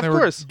apart when Yeah, they of were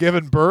course.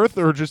 given birth,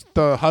 or just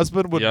the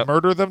husband would Yep.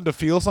 murder them to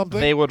feel something?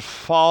 They would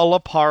fall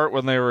apart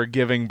when they were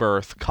giving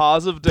birth.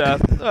 Cause of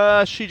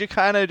death, she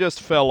kind of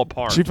just fell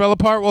apart. She fell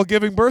apart while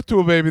giving birth to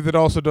a baby that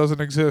also doesn't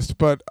exist,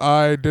 but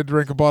I did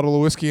drink a bottle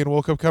of whiskey and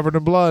woke up covered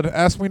in blood.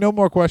 Ask me no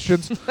more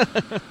questions.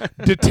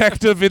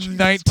 Detective in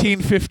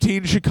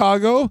 1915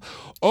 Chicago.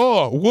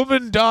 Oh,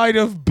 woman died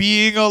of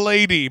being a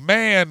lady.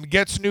 Man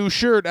gets new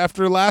shirt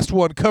after last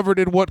one covered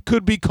in what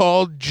could be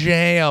called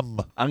jam.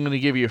 I'm going to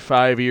give you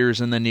 5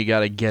 years and then you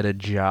got to get a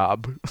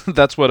job.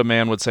 That's what a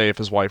man would say if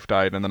his wife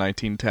died in the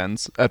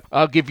 1910s.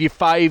 I'll give you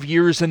 5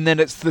 years and then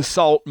it's the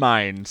salt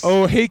mines.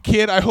 Oh, hey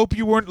kid, I hope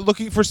you weren't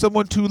looking for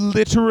someone to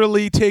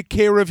literally take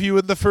care of you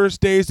in the first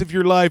days of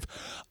your life.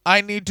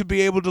 I need to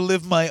be able to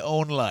live my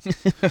own life.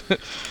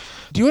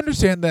 Do you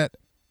understand that,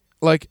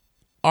 like,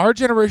 our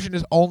generation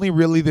is only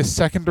really the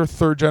second or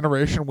third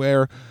generation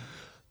where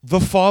the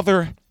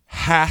father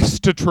has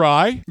to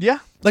try? Yeah.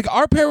 Like,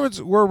 our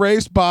parents were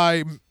raised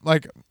by,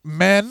 like,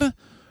 men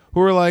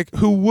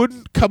who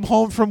wouldn't come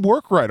home from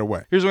work right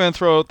away. Here's what I'm going to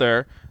throw out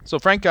there. So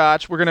Frank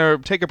Gotch, we're going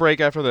to take a break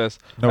after this.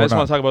 No, I just we're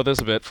want to talk about this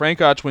a bit. Frank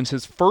Gotch wins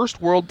his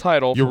first world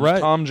title You're from right.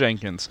 Tom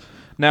Jenkins.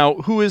 Now,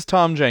 who is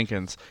Tom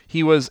Jenkins?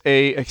 He was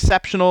a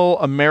exceptional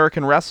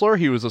American wrestler.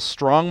 He was a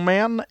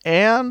strongman,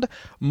 and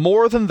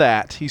more than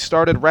that, he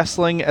started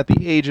wrestling at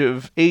the age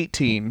of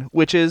 18,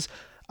 which is,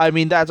 I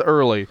mean, that's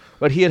early,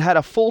 but he had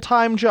a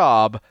full-time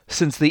job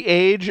since the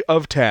age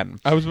of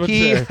 10. I was about to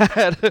He say.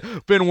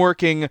 had been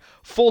working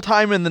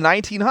full-time in the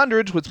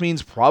 1900s, which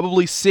means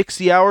probably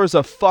 60 hours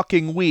a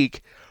fucking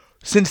week,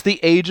 since the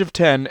age of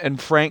 10,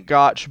 and Frank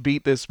Gotch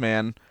beat this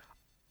man.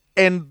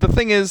 And the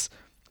thing is,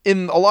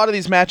 in a lot of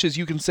these matches,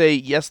 you can say,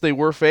 yes, they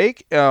were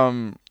fake.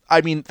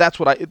 I mean, that's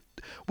what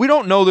we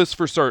don't know this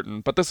for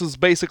certain, but this is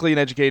basically an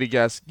educated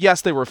guess.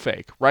 Yes, they were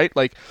fake, right?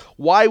 Like,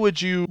 why would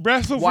you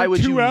Wrestle for why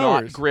would 2 you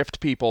not hours. grift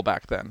people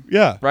back then?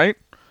 Yeah. Right?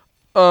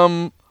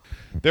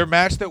 Their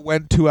match that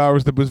went 2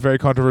 hours that was very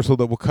controversial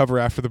that we'll cover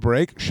after the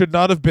break should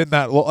not have been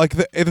that long. Like,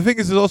 the thing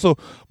is also,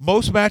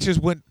 most matches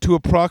went to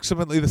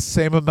approximately the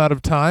same amount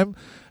of time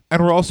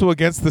and were also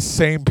against the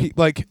same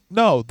people. Like,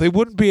 no, they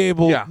wouldn't be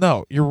able. Yeah.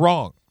 No, you're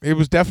wrong. It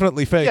was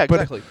definitely fake. Yeah,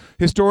 exactly. But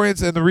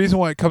historians, and the reason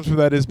why it comes from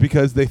that is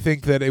because they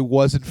think that it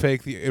wasn't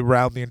fake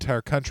around the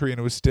entire country, and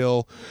it was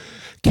still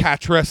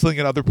catch wrestling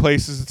in other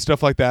places and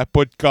stuff like that,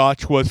 but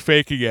Gotch was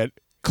faking it.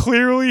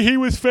 Clearly he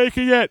was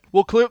faking it.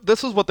 Well,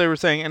 this is what they were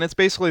saying, and it's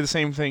basically the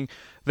same thing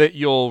that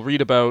you'll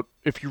read about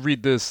if you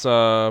read this,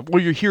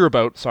 you hear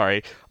about,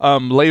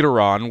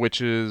 later on, which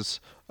is,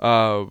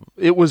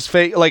 it was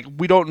fake. Like,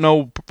 we don't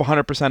know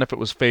 100% if it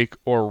was fake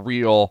or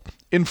real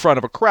in front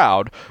of a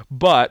crowd,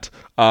 but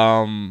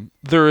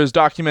there is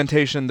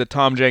documentation that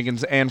Tom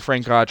Jenkins and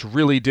Frank Gotch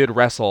really did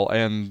wrestle,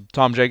 and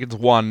Tom Jenkins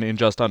won in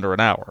just under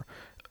an hour.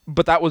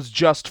 But that was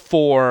just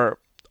for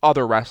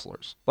other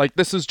wrestlers. Like,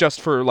 this is just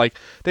for, like,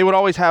 they would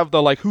always have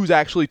the, like, who's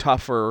actually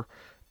tougher,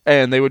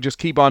 and they would just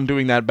keep on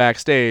doing that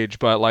backstage,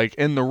 but, like,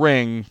 in the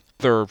ring,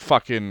 they're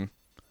fucking...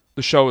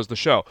 The show is the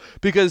show.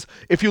 Because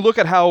if you look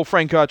at how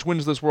Frank Gotch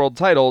wins this world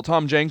title,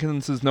 Tom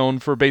Jenkins is known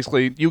for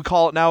basically, you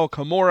call it now a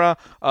Kimura,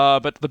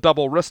 but the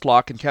double wrist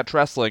lock in catch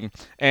wrestling.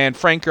 And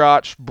Frank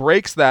Gotch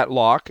breaks that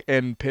lock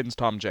and pins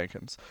Tom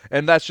Jenkins.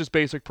 And that's just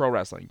basic pro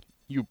wrestling.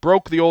 You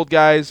broke the old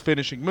guy's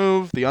finishing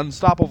move, the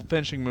unstoppable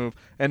finishing move,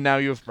 and now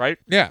you've, right?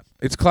 Yeah,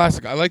 it's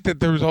classic. I like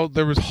that there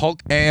was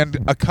Hulk and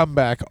a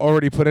comeback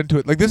already put into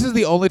it. Like, this is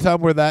the only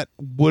time where that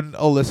wouldn't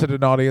elicit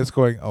an audience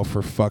going, "Oh,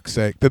 for fuck's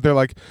sake!" That they're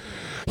like,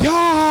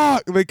 "Yeah,"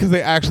 because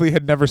they actually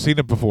had never seen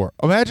it before.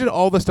 Imagine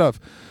all the stuff.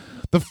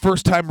 The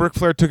first time Ric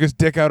Flair took his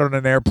dick out on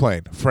an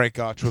airplane, Frank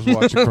Gotch was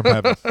watching from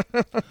heaven.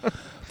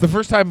 The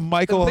first time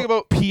Michael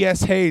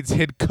P.S. Hayes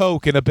hid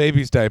coke in a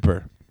baby's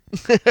diaper.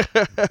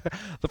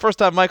 The first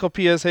time Michael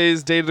P.S.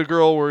 Hayes dated a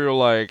girl where you're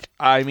like,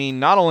 I mean,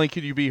 not only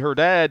could you be her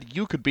dad,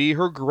 you could be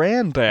her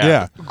granddad.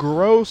 Yeah.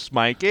 Gross,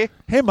 Mikey.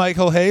 Hey,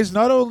 Michael Hayes,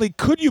 not only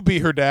could you be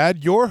her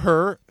dad, you're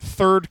her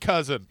third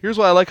cousin. Here's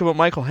what I like about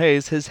Michael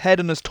Hayes. His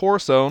head and his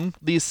torso,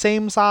 the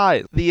same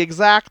size. The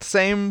exact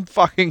same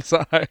fucking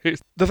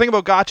size. The thing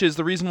about Gotch is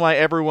the reason why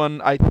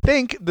everyone, I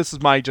think, this is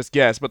my just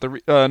guess, but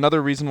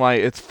another reason why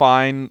it's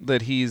fine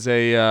that he's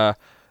a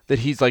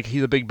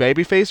big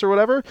baby face or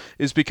whatever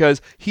is because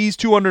he's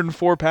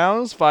 204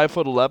 pounds,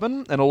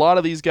 5'11", and a lot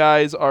of these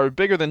guys are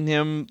bigger than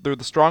him. They're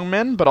the strong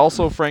men, but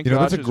also Frank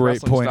Gotch's that's a great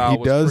wrestling point. style He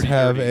was does pretty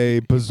have nerdy.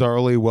 a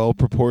bizarrely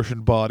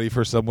well-proportioned body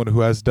for someone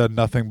who has done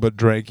nothing but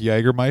drank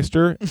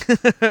Jägermeister.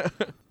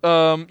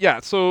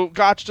 So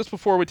Gotch, just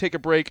before we take a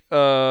break,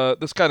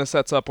 this kind of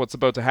sets up what's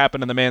about to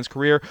happen in the man's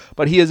career,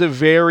 but he is a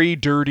very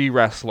dirty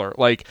wrestler.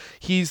 Like,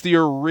 he's the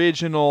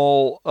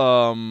original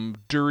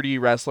dirty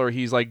wrestler.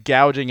 He's like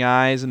gouging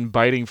eyes and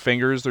biting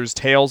fingers. There's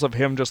tales of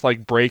him just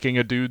like breaking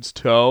a dude's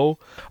toe.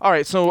 All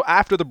right, so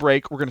after the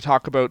break, we're going to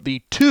talk about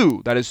the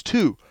two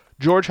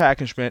George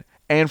Hackenschmidt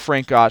and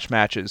Frank Gotch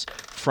matches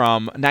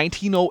from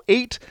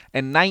 1908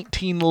 and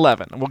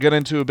 1911. And we'll get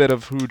into a bit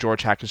of who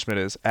George Hackenschmidt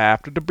is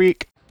after the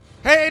break.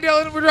 Hey,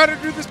 Dylan, we're trying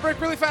to do this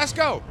break really fast.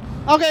 Go.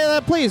 Okay,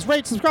 please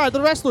rate, subscribe to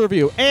the Wrestler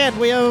Review. And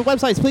we have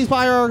websites. Please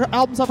buy our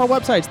albums off our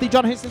websites,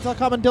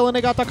 thejohnhastings.com and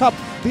dylanagott.com.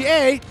 The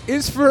A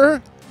is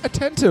for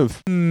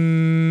attentive.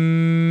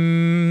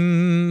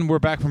 We're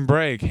back from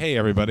break. Hey,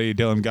 everybody.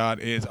 Dylan Gott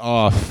is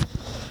off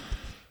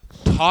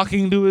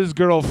talking to his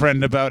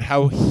girlfriend about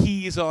how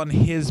he's on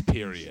his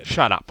period.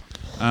 Shut up.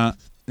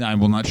 I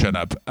will not shut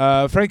up.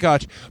 Frank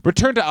Gotch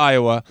returned to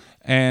Iowa,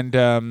 and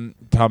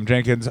Tom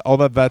Jenkins, all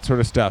that sort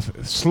of stuff.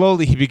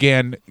 Slowly, he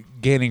began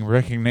gaining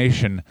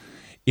recognition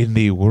in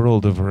the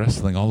world of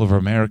wrestling all over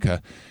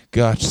America.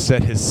 Gotch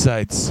set his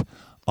sights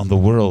on the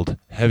World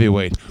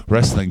Heavyweight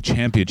Wrestling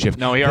Championship.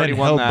 No, he already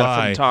won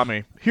that from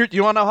Tommy. Here,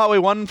 you want to know how he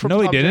won from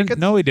Tom Jenkins?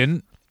 No, he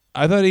didn't.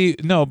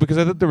 Because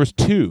I thought there was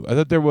two. I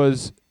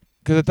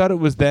thought it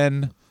was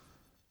then.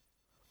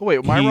 Oh, wait,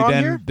 am I wrong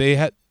here? They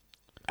had.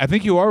 I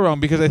think you are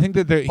wrong because I think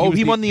that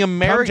he won the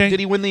American.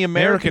 Did he win the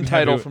American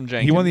title from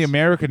Jenkins? He won the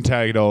American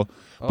title,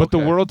 but the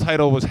world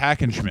title was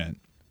Hackenschmidt.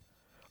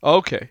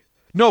 Okay,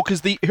 no,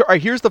 because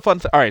here's the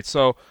fun. All right,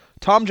 so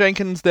Tom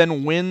Jenkins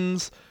then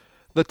wins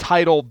the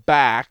title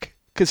back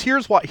because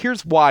here's why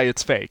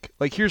it's fake.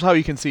 Like here's how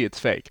you can see it's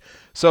fake.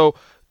 So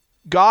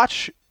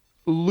Gotch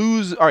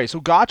All right, so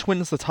Gotch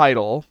wins the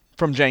title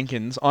from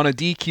Jenkins on a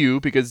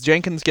DQ because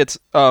Jenkins gets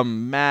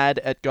mad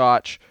at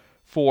Gotch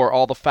for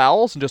all the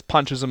fouls and just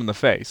punches him in the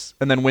face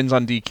and then wins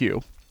on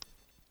DQ.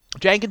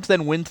 Jenkins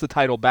then wins the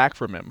title back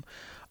from him.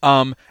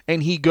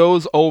 And he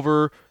goes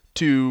over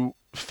to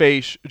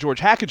face George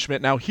Hackenschmidt.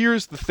 Now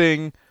here's the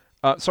thing.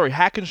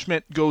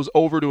 Hackenschmidt goes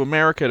over to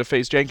America to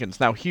face Jenkins.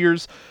 Now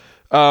here's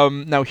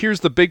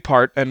the big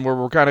part, and where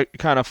we're gonna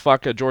kind of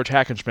fuck a George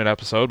Hackenschmidt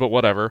episode, but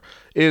whatever,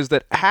 is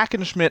that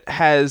Hackenschmidt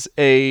has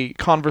a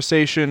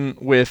conversation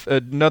with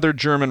another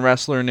German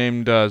wrestler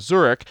named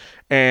Zurich,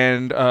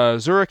 and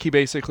Zurich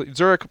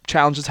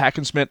challenges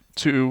Hackenschmidt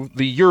to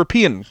the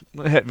European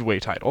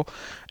heavyweight title,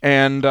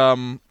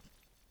 and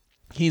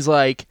he's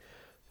like,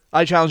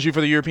 I challenge you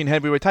for the European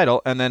heavyweight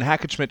title, and then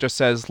Hackenschmidt just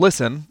says,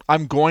 listen,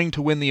 I'm going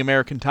to win the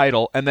American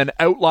title, and then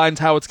outlines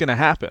how it's going to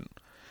happen.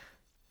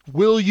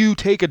 Will you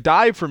take a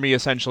dive for me,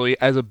 essentially,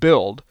 as a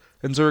build?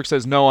 And Zurich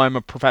says, no, I'm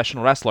a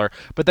professional wrestler.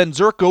 But then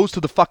Zurich goes to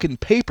the fucking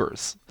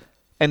papers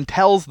and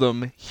tells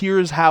them,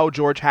 here's how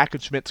George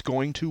Hackenschmidt's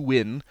going to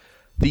win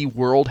the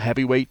world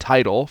heavyweight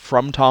title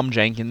from Tom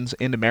Jenkins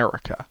in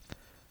America.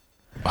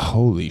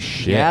 Holy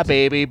shit. Yeah,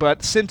 baby.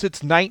 But since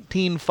it's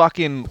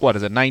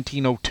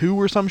 1902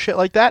 or some shit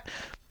like that,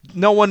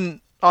 no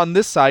one on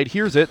this side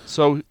hears it,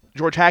 so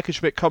George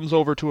Hackenschmidt comes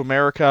over to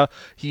America.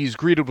 He's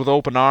greeted with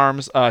open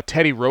arms.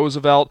 Teddy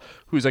Roosevelt,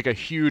 who's like a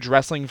huge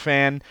wrestling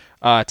fan,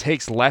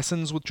 takes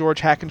lessons with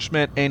George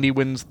Hackenschmidt, and he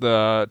wins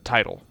the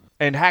title.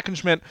 And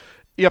Hackenschmidt,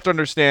 you have to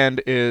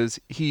understand,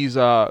 is he's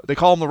they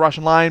call him the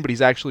Russian Lion, but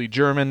he's actually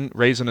German,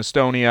 raised in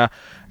Estonia,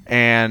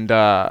 and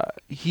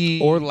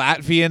he or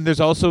Latvian. There's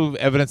also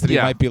evidence that he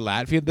might be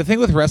Latvian. The thing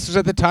with wrestlers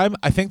at the time,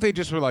 I think they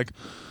just were like,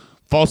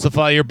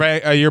 falsify your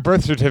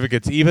birth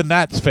certificates. Even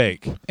that's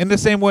fake. In the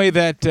same way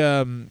that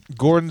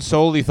Gordon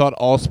Soley thought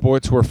all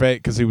sports were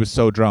fake because he was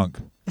so drunk.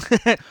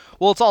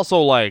 Well, it's also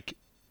like,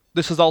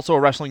 this is also a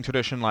wrestling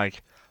tradition.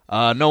 Like,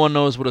 no one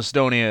knows what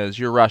Estonia is.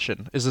 You're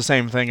Russian. Is the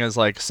same thing as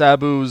like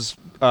Sabu's.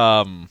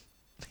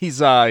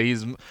 He's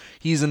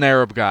an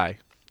Arab guy.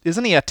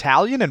 Isn't he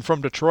Italian and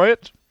from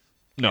Detroit?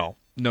 No,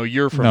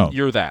 you're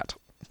that.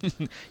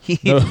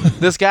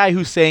 This guy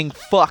who's saying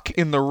fuck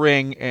in the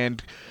ring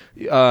and.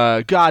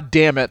 God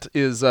damn it,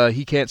 is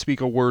he can't speak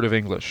a word of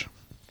English.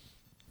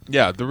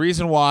 Yeah, the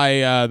reason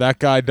why that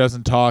guy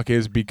doesn't talk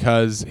is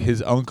because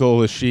his uncle,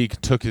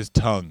 Ashik, took his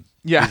tongue.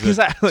 Yeah,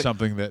 exactly.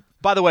 Something that...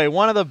 By the way,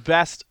 one of the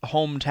best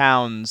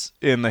hometowns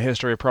in the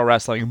history of pro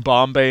wrestling,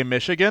 Bombay,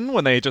 Michigan,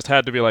 when they just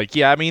had to be like,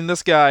 yeah, I mean,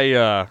 this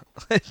guy,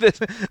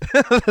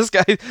 this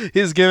guy,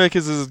 his gimmick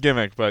is his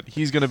gimmick, but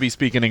he's going to be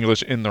speaking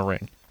English in the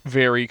ring.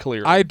 Very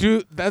clearly. I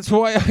do. That's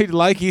why I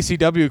like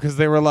ECW, because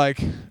they were like,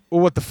 well,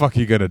 what the fuck are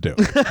you going to do?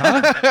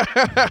 Huh?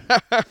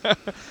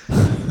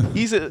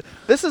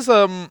 This is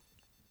the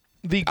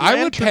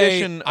grand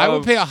tradition I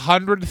would pay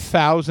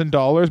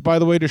 $100,000, by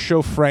the way, to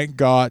show Frank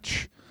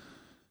Gotch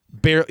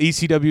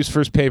ECW's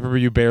first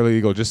pay-per-view, Barely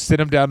Legal. Just sit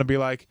him down and be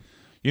like,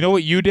 you know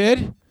what you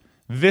did?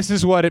 This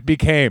is what it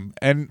became.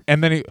 And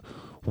then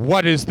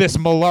what is this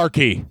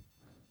malarkey?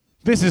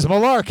 This is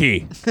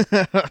malarkey.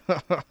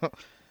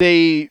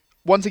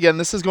 Once again,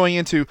 this is going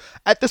into,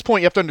 at this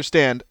point, you have to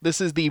understand, this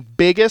is the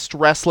biggest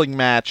wrestling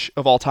match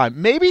of all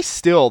time. Maybe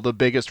still the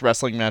biggest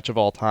wrestling match of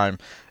all time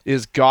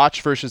is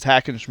Gotch versus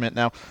Hackenschmidt.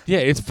 Now, yeah,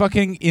 it's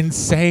fucking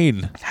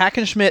insane.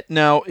 Hackenschmidt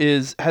now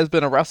has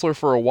been a wrestler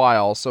for a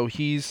while, so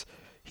he's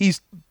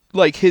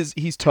like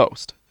he's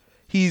toast.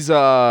 His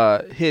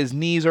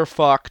knees are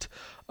fucked.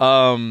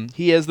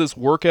 He has this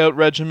workout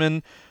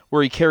regimen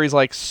where he carries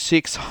like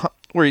he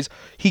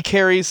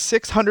carries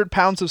 600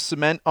 pounds of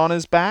cement on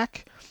his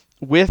back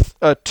with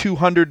a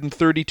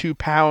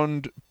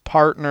 232-pound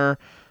partner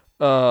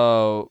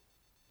on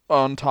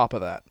top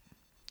of that.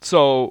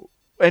 So,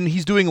 and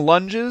he's doing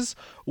lunges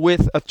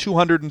with a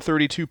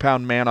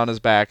 232-pound man on his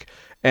back,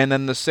 and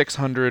then the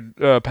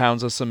 600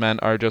 pounds of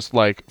cement are just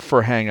like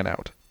for hanging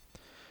out.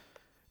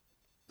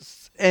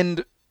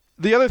 And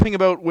the other thing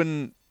about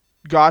when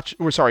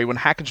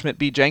Hackenschmidt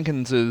beat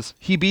Jenkins is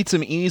he beats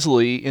him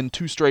easily in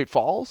 2 straight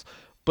falls,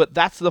 but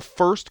that's the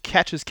first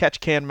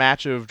catch-as-catch-can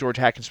match of George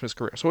Hackenschmidt's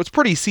career. So it's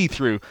pretty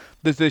see-through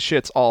that this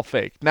shit's all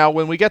fake. Now,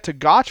 when we get to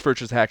Gotch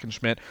versus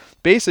Hackenschmidt,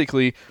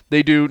 basically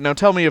they do... Now,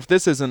 tell me if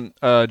this isn't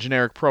a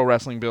generic pro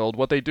wrestling build.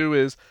 What they do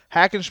is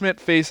Hackenschmidt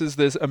faces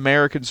this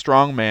American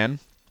strongman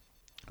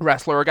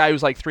wrestler, a guy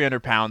who's like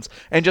 300 pounds,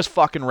 and just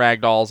fucking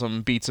ragdolls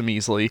him, beats him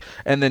easily.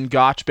 And then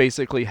Gotch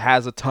basically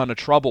has a ton of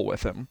trouble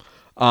with him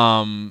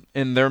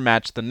in their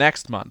match the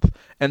next month.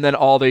 And then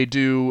all they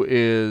do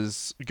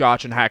is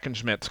Gotch and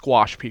Hackenschmidt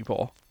squash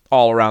people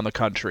all around the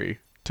country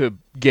to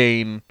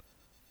gain,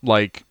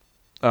 what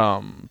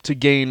do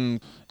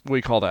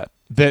you call that?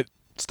 That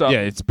stuff.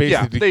 Yeah, it's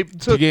basically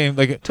to gain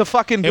like to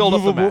fucking build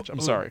up the match. I'm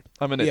sorry,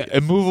 I'm an idiot. Yeah,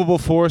 immovable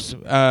force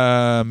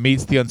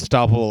meets the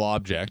unstoppable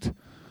object.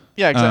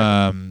 Yeah,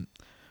 exactly.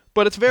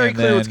 But it's very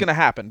clear what's going to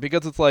happen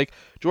because it's like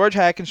George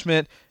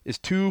Hackenschmidt is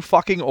too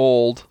fucking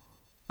old,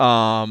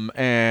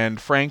 and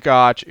Frank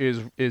Gotch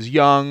is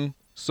young.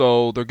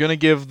 So they're gonna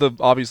give the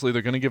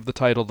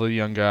title to the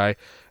young guy,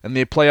 and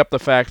they play up the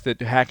fact that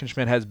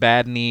Hackenschmidt has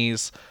bad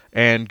knees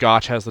and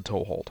Gotch has the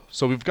toe hold.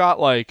 So we've got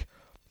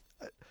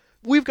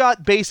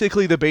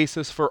basically the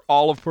basis for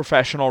all of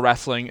professional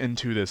wrestling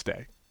into this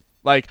day.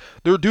 Like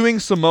they're doing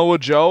Samoa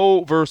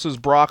Joe versus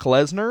Brock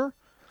Lesnar,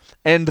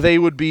 and they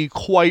would be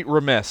quite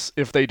remiss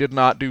if they did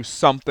not do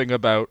something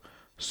about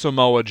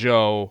Samoa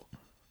Joe.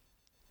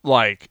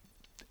 Like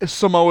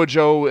Samoa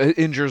Joe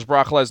injures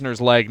Brock Lesnar's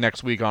leg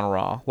next week on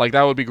Raw. Like,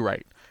 that would be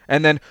great.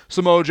 And then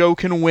Samoa Joe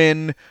can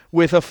win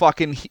with a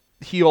fucking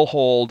heel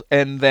hold,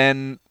 and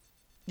then,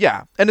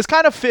 yeah. And it's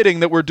kind of fitting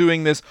that we're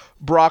doing this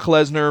Brock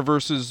Lesnar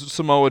versus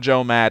Samoa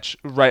Joe match,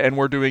 right, and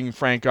we're doing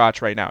Frank Gotch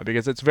right now,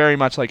 because it's very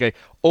much like a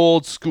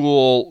old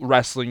school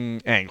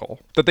wrestling angle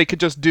that they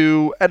could just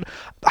do. And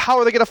how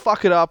are they going to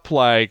fuck it up?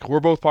 Like, we're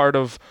both part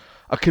of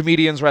a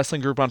comedians wrestling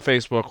group on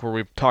Facebook where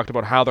we've talked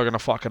about how they're going to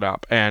fuck it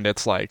up, and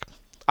it's like,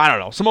 I don't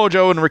know, Samoa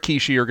Joe and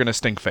Rikishi are going to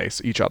stink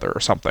face each other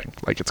or something.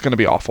 Like, it's going to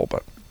be awful,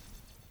 but...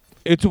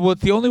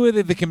 The only way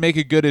that they can make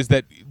it good is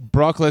that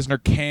Brock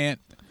Lesnar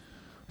can't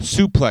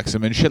suplex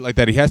him and shit like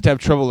that. He has to have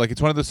trouble. Like,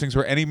 it's one of those things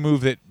where any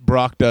move that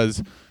Brock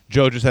does,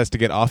 Joe just has to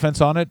get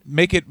offense on it.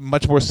 Make it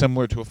much more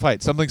similar to a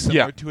fight. Something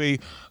similar to a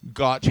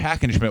Gotch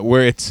Hackenschmidt,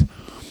 where it's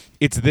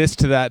this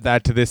to that,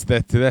 that to this,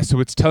 that to this.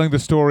 So it's telling the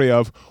story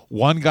of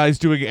one guy's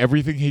doing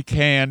everything he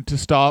can to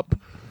stop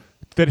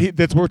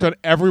that's worked on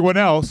everyone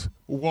else,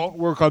 won't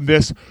work on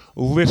this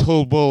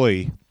little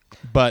bully.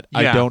 But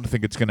I don't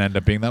think it's going to end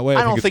up being that way.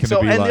 I don't think so.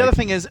 And the other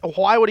thing is,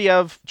 why would he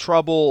have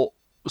trouble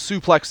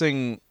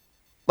suplexing?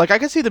 Like, I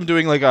could see them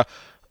doing like a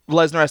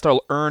Lesnar has to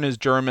earn his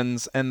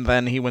Germans and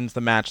then he wins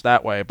the match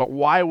that way. But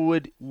why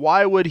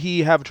would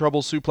he have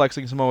trouble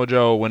suplexing Samoa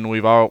Joe when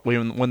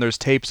when there's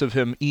tapes of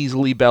him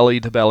easily belly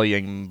to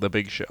bellying the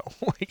Big Show?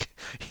 Like,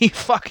 he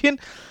fucking...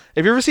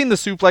 Have you ever seen the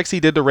suplex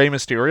he did to Rey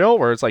Mysterio,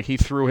 where it's like he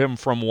threw him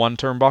from one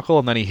turnbuckle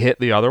and then he hit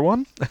the other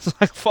one? It's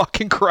like,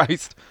 fucking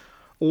Christ.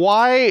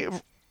 Why?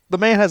 The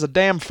man has a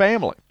damn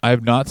family. I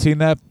have not seen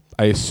that.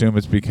 I assume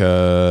it's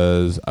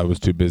because I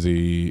was too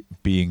busy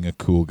being a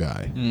cool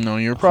guy. No,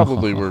 you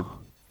probably were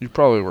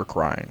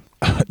crying.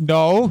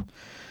 No.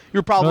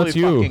 You're probably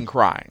fucking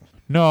crying.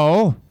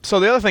 No. So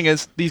the other thing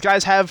is, these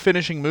guys have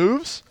finishing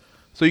moves,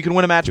 so you can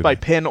win a match by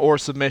pin or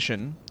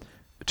submission.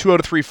 2 out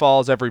of 3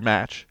 falls every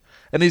match.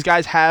 And these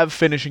guys have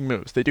finishing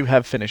moves. They do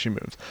have finishing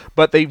moves.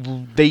 But they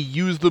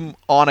use them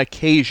on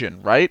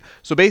occasion, right?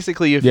 So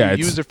basically, if you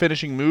use a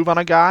finishing move on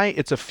a guy,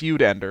 it's a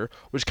feud ender,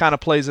 which kind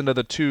of plays into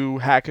the 2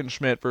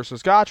 Hackenschmidt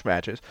versus Gotch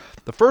matches.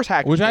 The first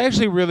Hackenschmidt... Which I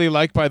actually really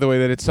like, by the way,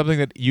 that it's something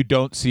that you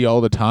don't see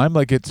all the time.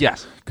 Like, it's...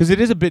 Yes. Because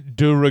it is a bit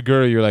de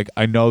rigueur. You're like,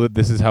 I know that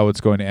this is how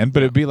it's going to end.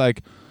 But it'd be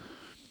like,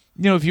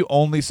 you know, if you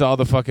only saw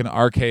the fucking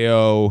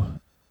RKO...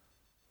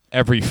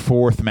 every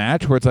 4th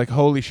match where it's like,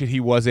 holy shit, he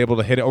was able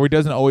to hit it, or he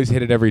doesn't always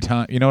hit it every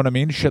time. You know what I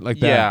mean? Shit like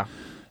that. Yeah.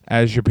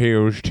 As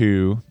opposed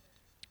to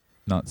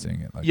not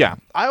seeing it like that.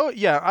 I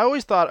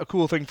always thought a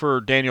cool thing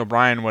for Daniel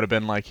Bryan would have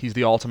been like, he's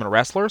the ultimate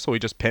wrestler, so he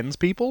just pins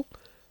people.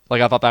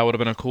 Like, I thought that would have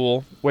been a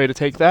cool way to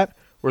take that.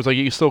 Whereas, like,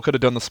 you still could have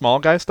done the small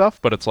guy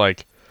stuff, but it's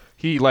like,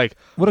 he, like...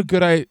 What a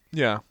good idea.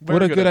 Yeah.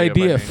 What a good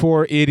idea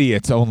for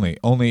idiots only.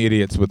 Only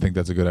idiots would think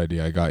that's a good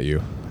idea. I got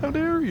you. How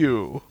dare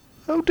you?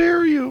 How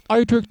dare you?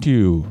 I tricked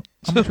you.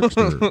 I'm a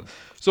trickster.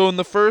 So in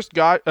the first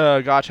Gotch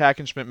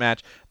Hackenschmidt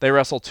match, they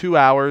wrestle 2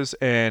 hours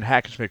and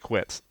Hackenschmidt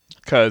quits.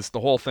 Because the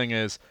whole thing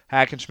is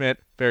Hackenschmidt,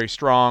 very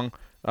strong.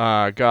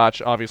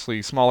 Gotch,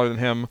 obviously smaller than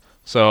him.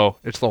 So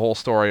it's the whole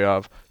story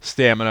of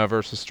stamina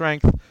versus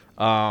strength.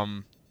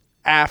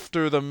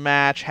 After the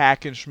match,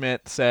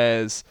 Hackenschmidt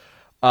says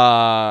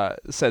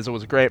it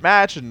was a great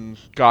match and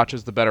Gotch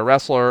is the better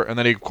wrestler. And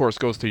then he, of course,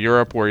 goes to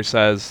Europe where he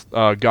says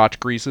Gotch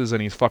greases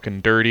and he's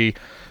fucking dirty.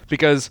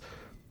 Because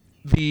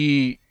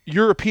the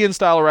European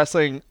style of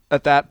wrestling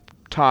at that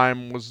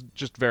time was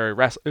just very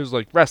it was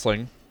like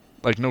wrestling,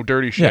 like no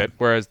dirty shit.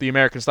 Whereas the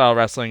American style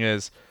wrestling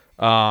is,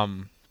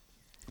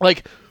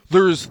 like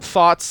there's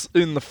thoughts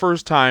in the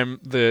first time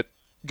that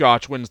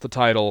Gotch wins the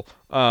title.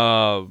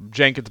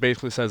 Jenkins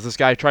basically says, "This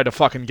guy tried to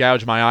fucking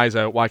gouge my eyes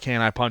out. Why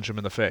can't I punch him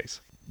in the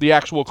face?" The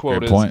actual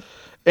quote is,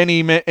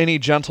 Any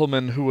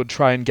gentleman who would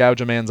try and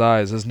gouge a man's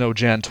eyes is no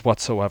gent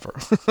whatsoever."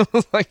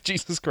 Like,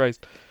 Jesus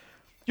Christ.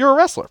 You're a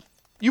wrestler.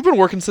 You've been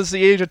working since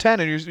the age of 10,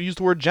 and you used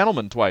the word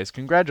gentleman twice.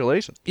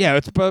 Congratulations. Yeah,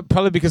 it's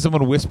probably because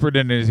someone whispered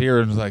in his ear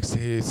and was like,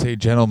 say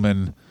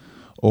gentleman,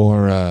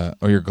 or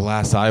your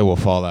glass eye will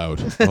fall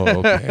out. Oh,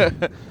 okay.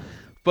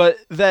 But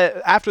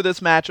after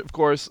this match, of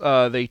course,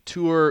 they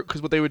tour,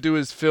 because what they would do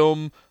is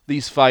film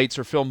these fights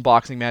or film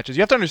boxing matches.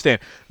 You have to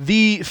understand,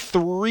 the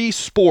 3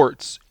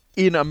 sports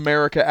in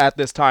America at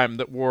this time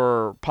that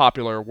were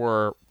popular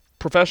were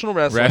professional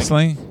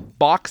wrestling,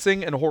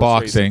 boxing, and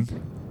horse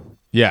racing.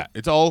 Yeah,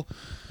 it's all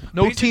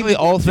basically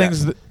all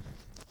things.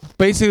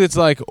 Basically, it's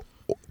like,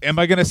 am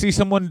I going to see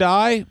someone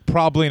die?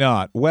 Probably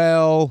not.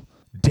 Well,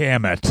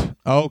 damn it.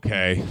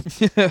 Okay.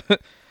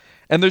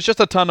 And there's just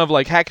a ton of,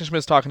 like,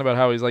 Hackenschmidt's talking about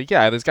how he's like,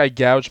 yeah, this guy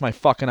gouged my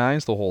fucking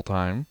eyes the whole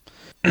time.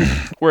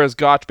 Whereas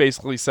Gotch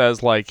basically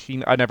says, like,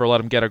 I never let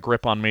him get a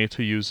grip on me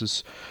to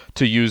use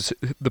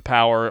the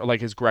power,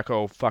 like his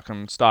Greco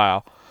fucking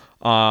style,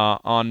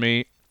 on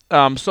me.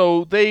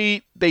 So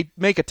they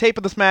make a tape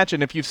of this match,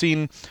 and if you've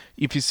seen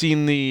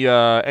the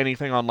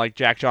anything on like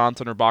Jack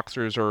Johnson or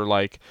boxers or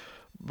like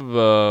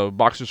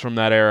boxers from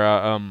that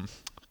era,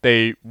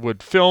 they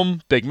would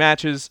film big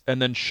matches and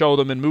then show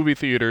them in movie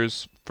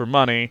theaters for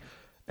money,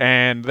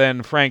 and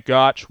then Frank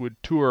Gotch would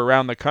tour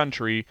around the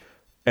country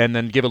and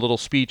then give a little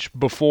speech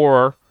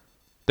before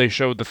they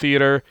showed the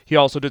theater. He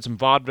also did some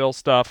vaudeville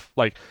stuff,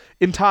 like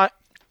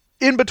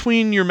in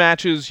between your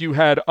matches, you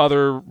had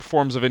other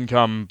forms of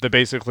income that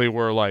basically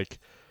were like,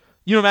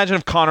 imagine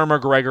if Conor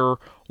McGregor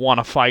won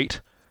a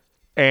fight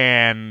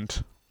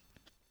and,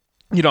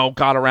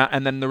 got around,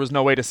 and then there was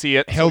no way to see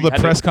it. Held a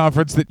press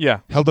conference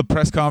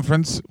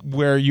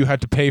where you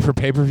had to pay for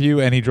pay-per-view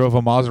and he drove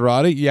a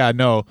Maserati. Yeah,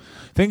 no.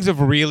 Things have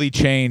really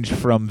changed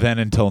from then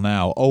until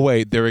now. Oh,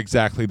 wait, they're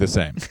exactly the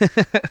same.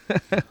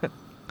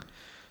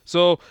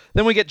 So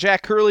then we get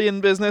Jack Curley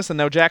in business, and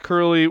now Jack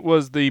Curley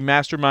was the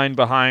mastermind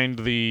behind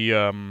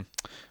the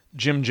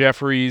Jim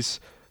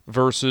Jeffries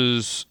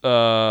versus,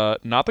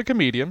 not the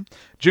comedian,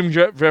 Jim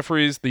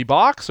Jeffries, the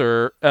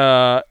boxer,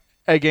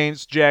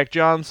 against Jack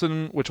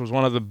Johnson, which was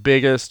one of the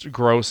biggest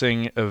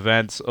grossing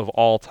events of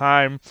all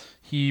time.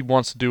 He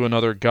wants to do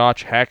another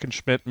Gotch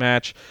Hackenschmidt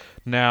match.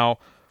 Now,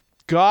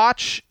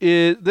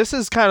 this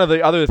is kind of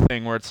the other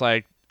thing where it's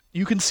like,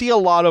 you can see a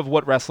lot of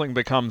what wrestling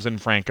becomes in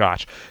Frank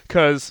Gotch,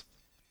 because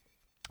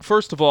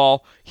first of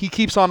all, he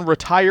keeps on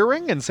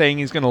retiring and saying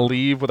he's going to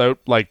leave without,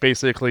 like,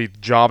 basically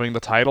jobbing the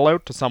title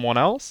out to someone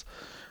else.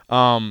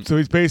 So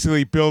he's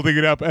basically building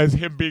it up as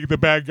him being the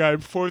bad guy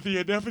for the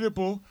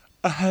inevitable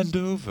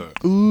handover.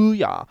 Ooh,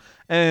 yeah.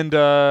 And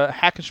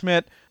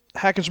Hackenschmidt's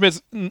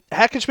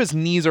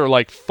knees are,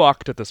 like,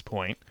 fucked at this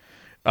point.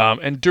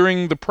 And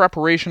during the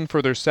preparation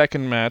for their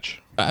second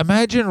match...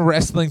 Imagine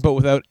wrestling, but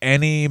without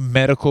any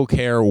medical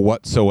care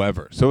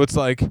whatsoever. So it's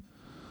like,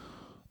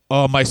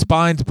 oh, my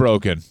spine's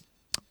broken.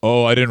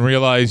 Oh, I didn't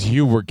realize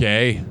you were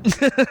gay.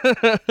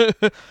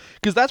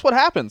 Because that's what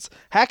happens.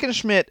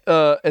 Hackenschmidt,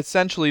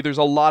 essentially, there's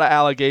a lot of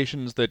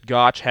allegations that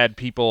Gotch had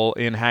people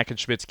in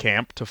Hackenschmidt's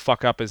camp to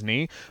fuck up his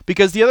knee.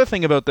 Because the other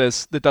thing about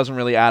this that doesn't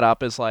really add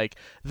up is, like,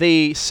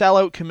 they sell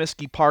out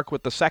Comiskey Park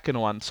with the second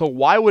one. So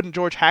why wouldn't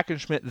George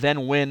Hackenschmidt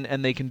then win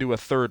and they can do a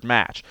third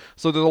match?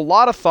 So there's a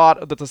lot of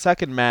thought that the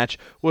second match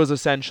was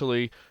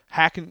essentially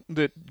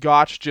that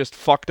Gotch just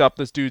fucked up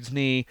this dude's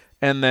knee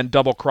and then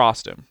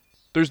double-crossed him.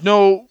 There's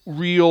no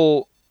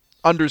real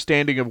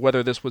understanding of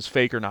whether this was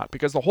fake or not,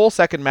 because the whole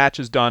second match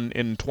is done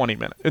in 30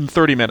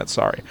 minutes,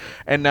 sorry.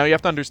 And now you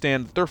have to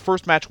understand, their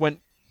first match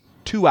went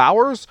 2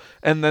 hours,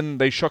 and then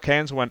they shook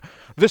hands and went,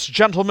 "This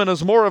gentleman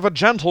is more of a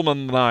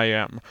gentleman than I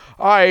am.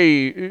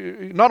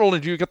 Not only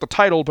do you get the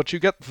title, but you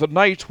get the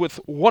night with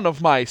one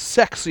of my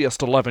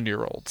sexiest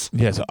 11-year-olds.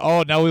 Yes.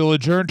 Oh, now we will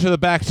adjourn to the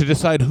back to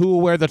decide who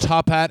will wear the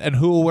top hat and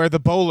who will wear the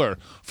bowler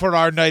for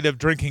our night of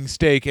drinking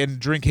steak and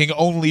drinking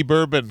only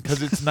bourbon,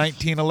 because it's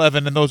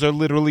 1911 and those are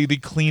literally the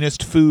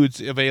cleanest foods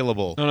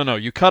available. No.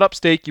 You cut up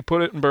steak, you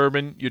put it in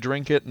bourbon, you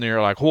drink it, and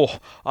you're like, oh,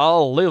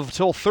 I'll live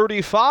till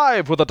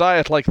 35 with a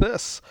diet like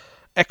this.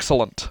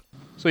 Excellent.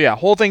 So yeah,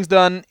 whole thing's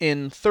done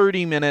in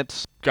 30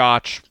 minutes.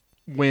 Gotch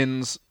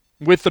wins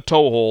with the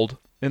toe hold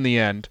in the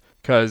end,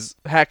 because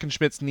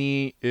Hackenschmidt's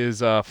knee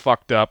is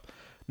fucked up.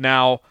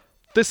 Now,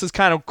 this is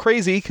kind of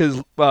crazy,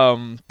 because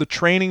the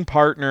training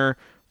partner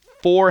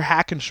for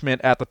Hackenschmidt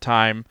at the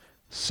time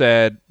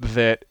said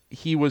that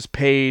he was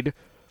paid,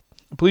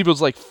 I believe it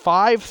was like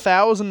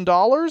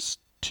 $5,000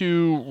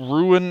 to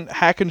ruin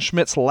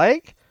Hackenschmidt's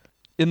leg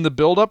in the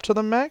build-up to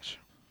the match.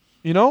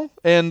 And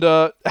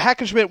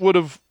Hackenschmidt would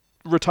have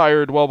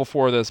retired well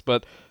before this,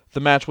 but the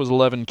match was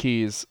 11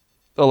 keys,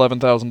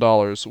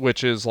 $11,000,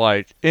 which is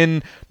like, in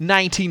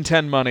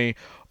 1910 money,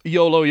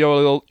 YOLO,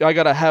 YOLO. I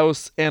got a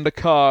house and a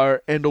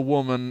car and a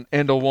woman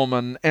and a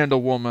woman and a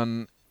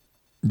woman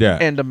Yeah.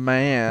 and a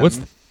man.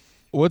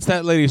 What's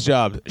that lady's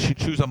job? She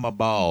chews on my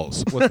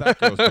balls. What's that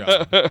girl's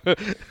job?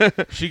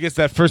 She gets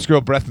that first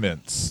girl breath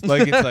mints.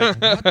 Like, it's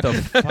like, what the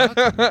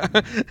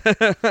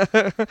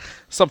fuck?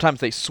 Sometimes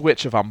they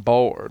switch if I'm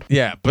bored.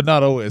 Yeah, but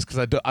not always,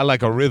 because I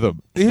like a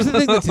rhythm. Here's the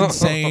thing that's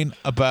insane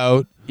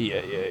about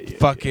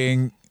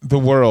fucking the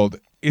world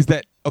is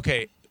that,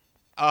 okay,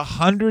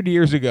 100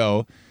 years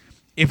ago,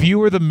 if you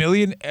were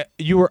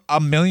you were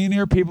a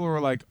millionaire, people were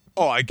like,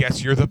 oh, I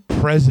guess you're the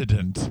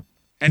president.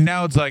 And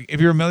now it's like,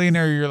 if you're a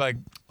millionaire, you're like,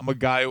 I'm a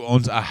guy who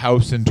owns a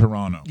house in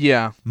Toronto.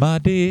 Yeah. My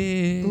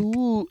dick.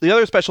 Ooh. The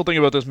other special thing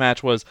about this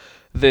match was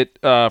that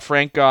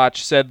Frank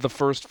Gotch said the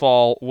first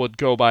fall would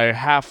go by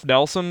half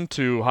Nelson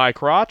to high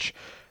crotch,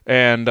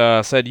 and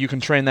said, you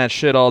can train that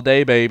shit all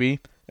day, baby.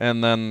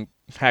 And then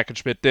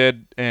Hackenschmidt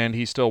did, and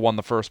he still won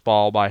the first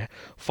fall by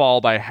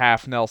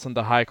half Nelson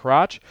to high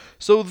crotch.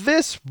 So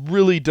this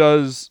really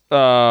does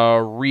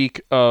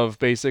reek of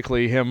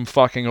basically him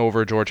fucking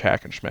over George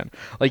Hackenschmidt.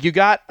 Like, you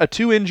got a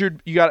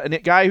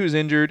guy who's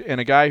injured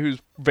and a guy who's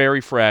very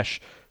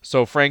fresh.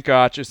 So Frank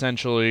Gotch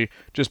essentially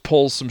just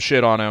pulls some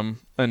shit on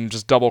him and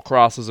just double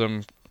crosses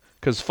him,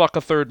 because fuck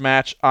a third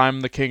match, I'm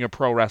the king of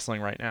pro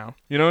wrestling right now.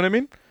 You know what I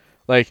mean?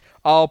 Like,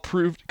 I'll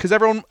prove, because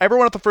everyone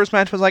at the first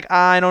match was like,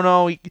 I don't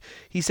know.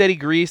 He said he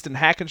greased, and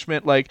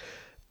Hackenschmidt, like,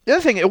 the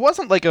other thing, it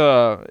wasn't like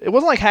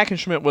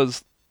Hackenschmidt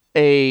was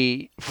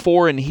a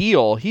foreign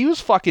heel. He was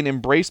fucking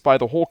embraced by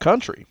the whole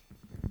country.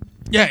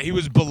 Yeah, he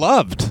was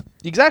beloved.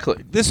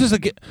 Exactly. This is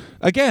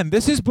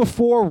this is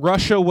before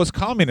Russia was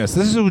communist.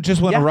 This is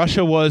just when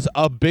Russia was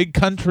a big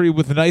country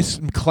with nice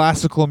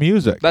classical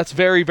music. That's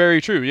very, very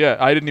true. Yeah,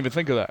 I didn't even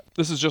think of that.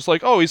 This is just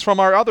like, oh, he's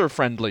from our other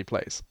friendly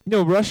place.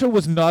 No, Russia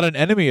was not an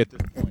enemy at this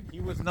point. He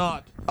was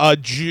not a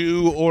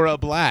Jew or a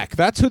black.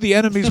 That's who the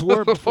enemies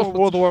were before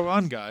World War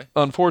I, guy.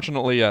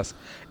 Unfortunately, yes.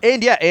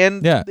 And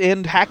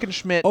and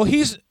Hackenschmidt. Oh,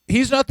 he's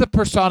not the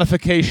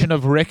personification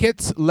of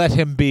rickets. Let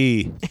him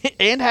be.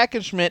 And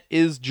Hackenschmidt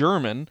is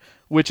German,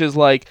 which is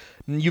like,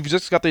 you've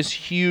just got this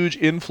huge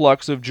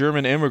influx of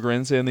German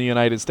immigrants in the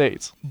United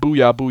States.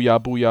 Booyah,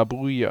 booyah, booyah,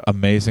 booyah.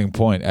 Amazing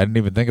point. I didn't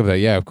even think of that.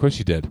 Yeah, of course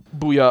you did.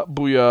 Booyah,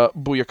 booyah,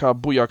 booyaka,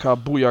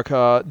 booyaka,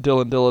 booyaka,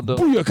 Dylan.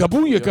 Booyaka,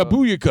 booyaka,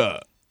 booyaka.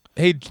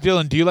 Hey,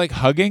 Dylan, do you like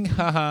hugging?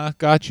 Haha,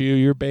 got you.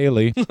 You're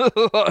Bailey.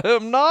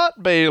 I'm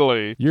not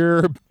Bailey.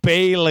 You're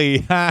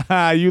Bailey.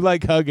 Haha, you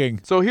like hugging.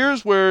 So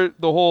here's where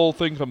the whole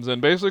thing comes in.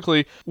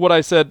 Basically, what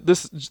I said,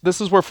 this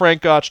is where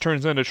Frank Gotch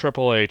turns into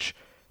Triple H.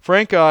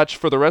 Frank Gotch,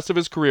 for the rest of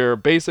his career,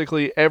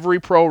 basically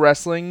every pro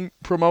wrestling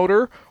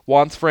promoter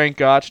wants Frank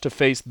Gotch to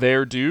face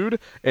their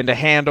dude and to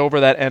hand over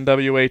that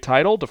NWA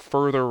title to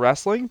further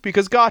wrestling,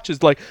 because Gotch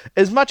is like,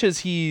 as much as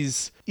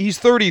he's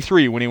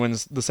 33 when he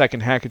wins the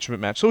second Hackenschmidt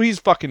match, so he's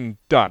fucking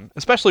done,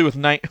 especially with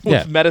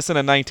Medicine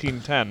in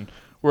 1910,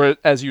 where,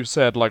 as you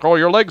said, like, oh,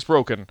 your leg's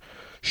broken.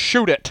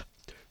 Shoot it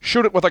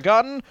with a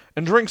gun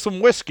and drink some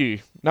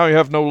whiskey. Now you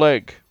have no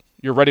leg.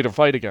 You're ready to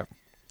fight again,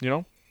 you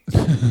know?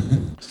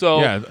 So...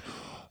 yeah.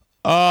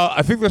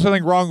 I think there's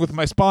something wrong with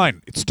my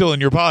spine. It's still in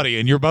your body,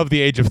 and you're above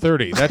the age of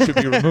 30. That should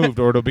be removed,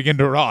 or it'll begin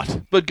to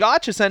rot. But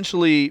Gotch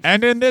essentially...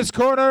 And in this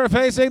corner,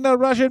 facing the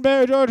Russian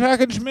Bear, George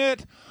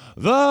Hackenschmidt,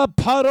 the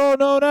puddle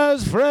known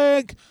as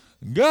Frank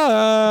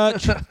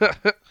Gotch.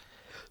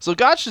 So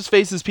Gotch just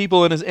faces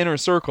people in his inner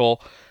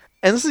circle,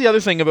 and this is the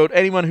other thing about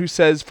anyone who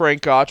says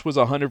Frank Gotch was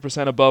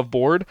 100% above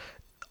board.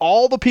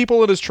 All the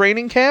people in his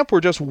training camp were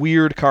just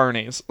weird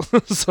carnies.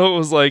 So it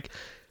was like...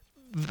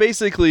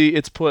 Basically,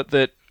 it's put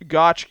that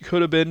Gotch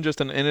could have been just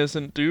an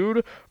innocent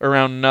dude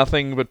around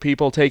nothing but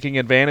people taking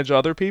advantage of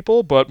other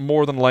people, but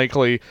more than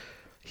likely,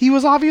 he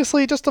was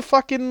obviously just a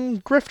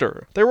fucking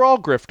grifter. They were all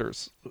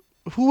grifters.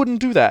 Who wouldn't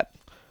do that?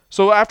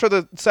 So after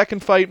the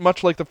second fight,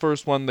 much like the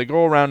first one, they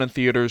go around in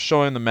theaters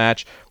showing the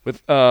match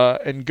with,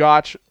 and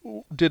Gotch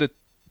did a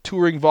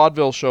touring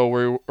vaudeville show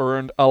where he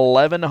earned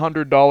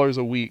 $1,100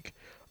 a week,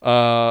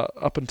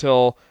 up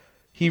until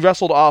he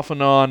wrestled off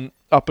and on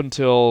up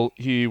until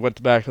he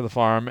went back to the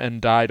farm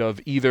and died of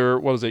either,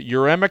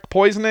 uremic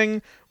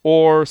poisoning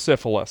or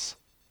syphilis.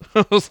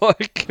 It was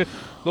like,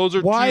 those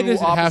are Why two does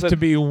it opposite... have to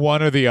be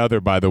one or the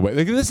other, by the way?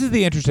 Like, this is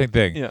the interesting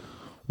thing. Yeah.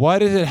 Why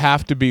does it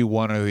have to be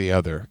one or the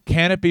other?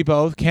 Can it be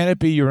both? Can it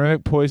be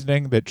uremic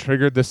poisoning that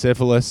triggered the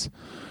syphilis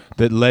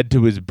that led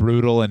to his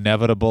brutal,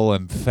 inevitable,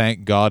 and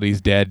thank God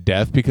he's dead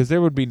death? Because there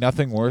would be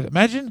nothing worse.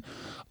 Imagine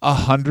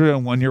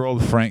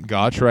 101-year-old Frank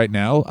Gotch right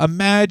now.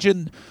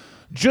 Imagine...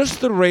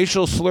 just the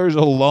racial slurs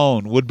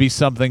alone would be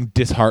something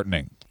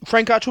disheartening.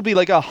 Frank Gotch would be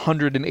like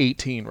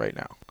 118 right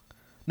now.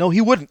 No, he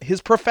wouldn't. His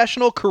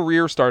professional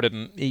career started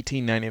in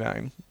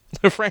 1899.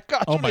 Frank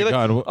Gotch would be like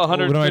God.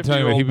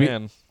 150-year-old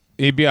man.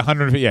 He'd be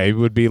 100. Yeah, he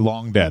would be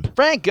long dead.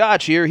 Frank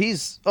Gotch here.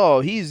 He's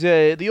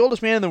the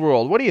oldest man in the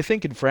world. What are you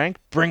thinking, Frank?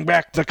 Bring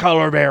back the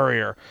color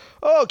barrier.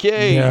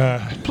 Okay,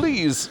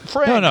 please,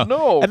 Frank.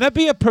 No. And that'd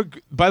be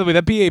by the way,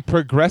 that'd be a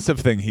progressive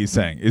thing he's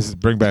saying. Is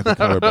bring back the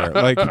color barrier.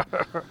 Like,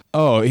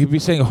 oh, he'd be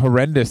saying a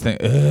horrendous thing.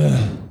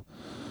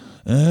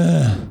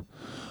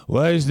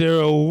 Why is there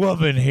a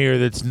woman here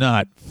that's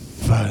not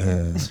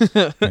fun?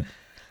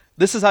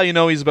 This is how you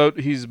know he's about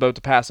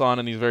to pass on,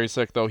 and he's very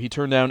sick. Though he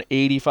turned down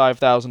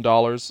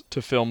 $85,000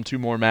 to film 2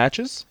 more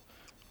matches,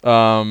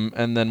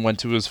 and then went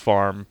to his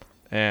farm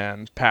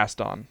and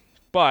passed on.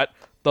 But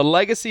the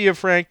legacy of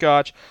Frank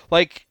Gotch,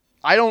 like,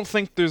 I don't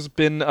think there's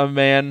been a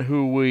man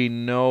who we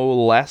know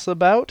less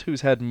about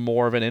who's had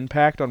more of an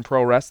impact on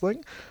pro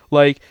wrestling.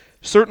 Like,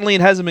 certainly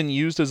it hasn't been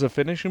used as a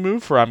finishing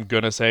move for, I'm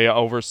gonna say,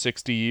 over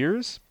 60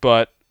 years,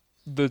 but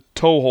the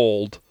toe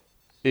hold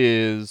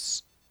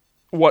is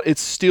what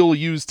it's still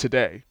used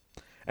today,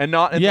 and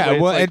not in the way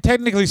it's like, and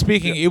technically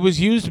speaking, it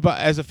was used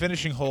as a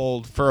finishing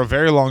hold for a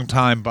very long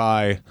time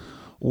by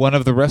one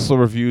of the Wrestler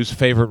Review's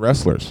favorite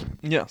wrestlers.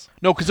 yes,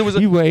 no, because it was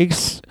You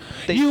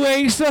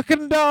ain't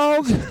sucking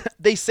dog.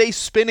 they say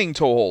spinning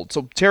toe hold.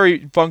 So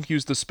Terry Funk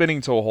used the spinning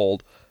toe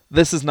hold.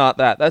 This is not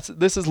that.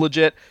 This is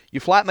legit.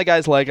 You flatten the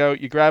guy's leg out,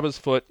 you grab his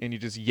foot, and you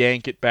just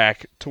yank it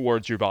back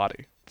towards your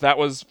body. That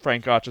was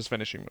Frank Gotch's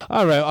finishing move.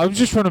 All right, I was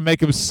just trying to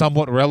make him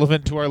somewhat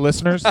relevant to our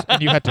listeners,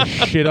 and you had to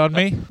shit on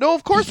me. No,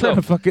 of course Just trying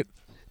not. to fucking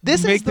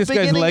This make is the this guy's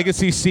beginning-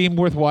 legacy seem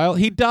worthwhile.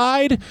 He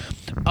died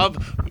of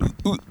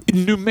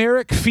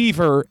numeric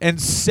fever and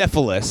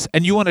syphilis,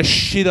 and you want to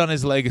shit on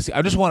his legacy.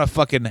 I just want to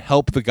fucking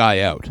help the guy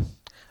out.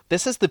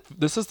 This is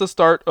the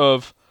start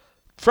of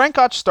Frank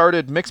Gotch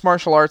started mixed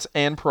martial arts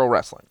and pro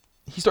wrestling.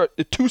 He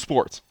started 2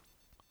 sports.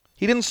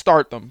 He didn't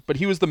start them, but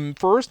he was the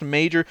first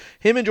major.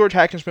 Him and George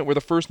Hackenschmidt were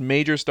the first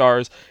major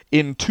stars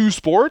in 2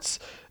 sports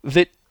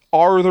that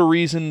are the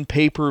reason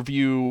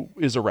pay-per-view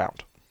is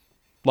around.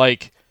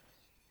 Like,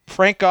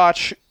 Frank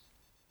Gotch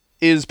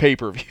is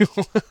pay-per-view.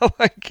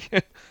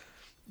 Like,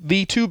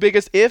 the 2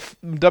 biggest, if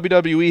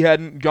WWE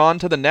hadn't gone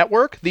to the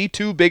network, the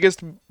 2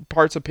 biggest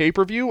parts of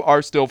pay-per-view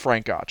are still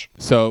Frank Gotch.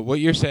 So what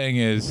you're saying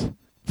is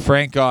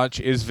Frank Gotch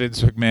is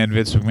Vince McMahon,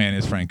 Vince McMahon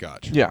is Frank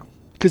Gotch. Yeah.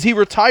 Because he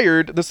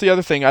retired. That's the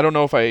other thing. I don't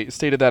know if I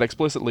stated that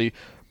explicitly,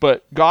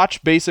 but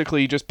Gotch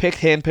basically just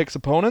handpicks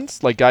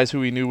opponents, like guys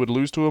who he knew would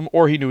lose to him,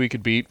 or he knew he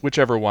could beat,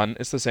 whichever one.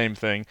 It's the same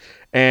thing,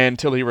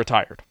 until he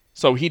retired.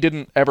 So he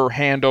didn't ever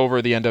hand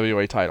over the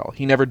NWA title.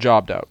 He never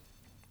jobbed out.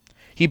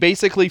 He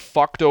basically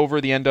fucked over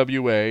the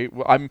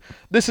NWA.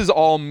 This is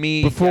all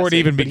me Before it guessing,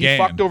 even but began.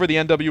 He fucked over the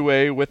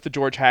NWA with the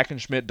George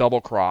Hackenschmidt double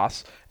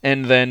cross,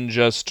 and then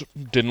just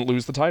didn't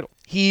lose the title.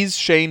 He's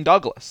Shane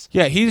Douglas.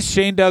 Yeah, he's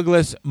Shane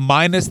Douglas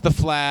minus the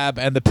flab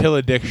and the pill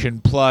addiction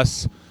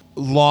plus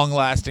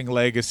long-lasting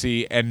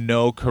legacy and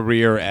no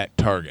career at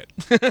Target.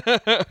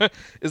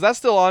 Is that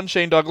still on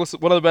Shane Douglas?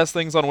 One of the best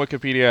things on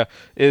Wikipedia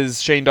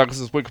is Shane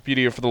Douglas's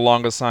Wikipedia for the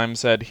longest time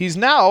said, he's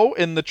now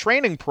in the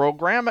training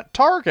program at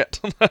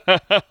Target.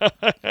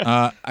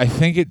 I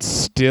think it's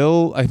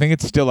still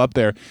up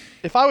there.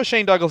 If I was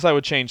Shane Douglas, I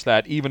would change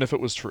that, even if it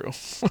was true.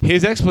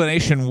 His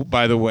explanation,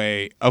 by the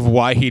way, of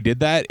why he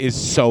did that is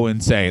so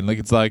insane. Like,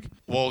 it's like,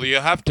 well, you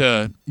have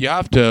to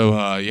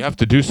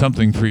do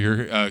something for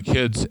your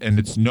kids, and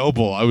it's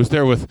noble. I was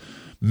there with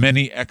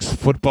many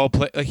ex-football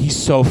players. Like, he's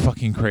so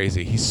fucking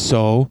crazy. He's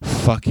so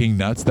fucking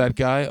nuts, that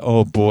guy.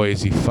 Oh boy,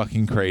 is he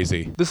fucking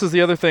crazy. This is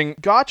the other thing.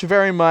 Gotch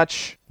very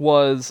much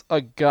was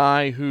a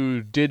guy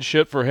who did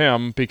shit for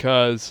him,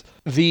 because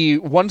the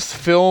once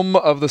film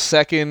of the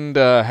second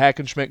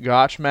Hackenschmidt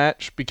Gotch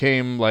match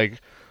became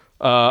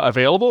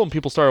available and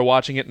people started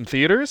watching it in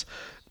theaters,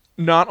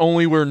 not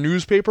only were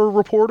newspaper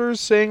reporters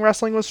saying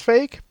wrestling was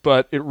fake,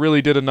 but it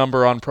really did a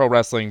number on pro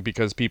wrestling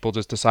because people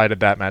just decided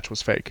that match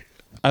was fake.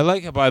 I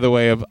like it, by the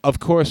way, of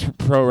course,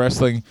 pro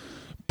wrestling,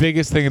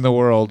 biggest thing in the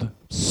world,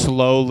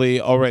 slowly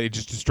already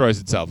just destroys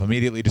itself,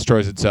 immediately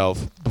destroys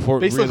itself. Before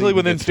Basically it really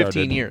within gets started.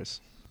 15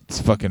 years.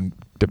 It's fucking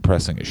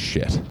depressing as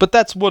shit. But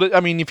that's what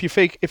if you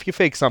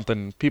fake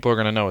something, people are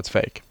going to know it's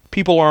fake.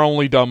 People are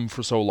only dumb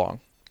for so long.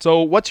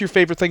 So what's your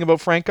favorite thing about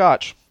Frank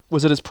Gotch?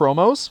 Was it his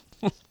promos?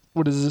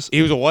 What is this?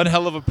 He was a one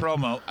hell of a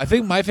promo. I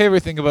think my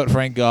favorite thing about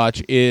Frank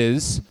Gotch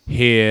is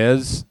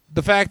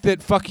the fact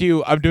that, fuck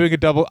you, I'm doing a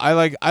double. I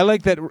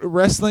like that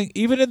wrestling,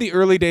 even in the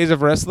early days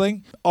of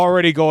wrestling,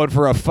 already going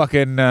for a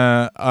fucking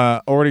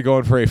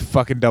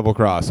double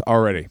cross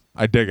already.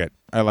 I dig it.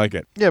 I like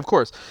it. Yeah, of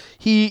course.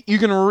 You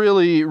can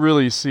really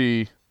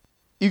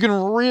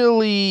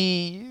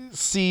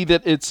see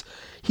that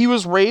he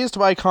was raised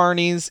by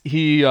carnies.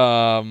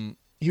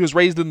 He was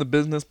raised in the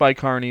business by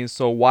carnies,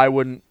 so why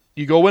wouldn't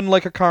you go in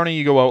like a carny,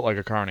 you go out like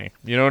a carny?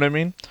 You know what I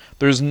mean?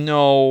 There's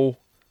no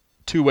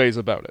two ways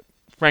about it.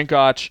 Frank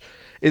Gotch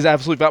is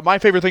absolutely... My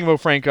favorite thing about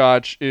Frank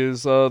Gotch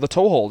is the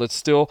toe hold.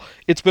 It's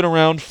been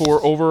around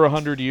for over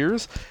 100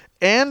 years.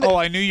 And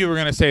I knew you were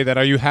going to say that.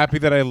 Are you happy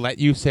that I let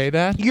you say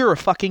that? You're a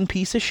fucking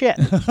piece of shit.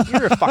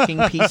 You're a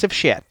fucking piece of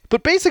shit.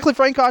 But basically,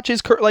 Frank Gotch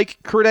is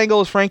Kurt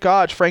Angle is Frank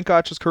Gotch. Frank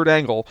Gotch is Kurt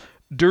Angle.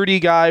 Dirty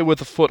guy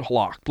with a foot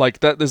locked.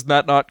 Like, that is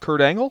not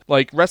Kurt Angle?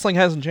 Like, wrestling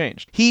hasn't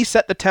changed. He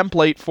set the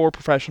template for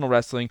professional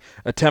wrestling,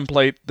 a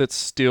template that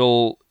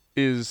still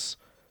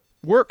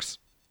works.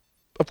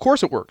 Of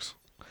course it works.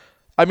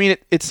 I mean,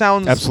 it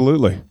sounds...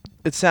 Absolutely.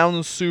 It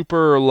sounds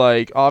super,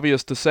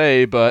 obvious to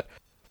say, but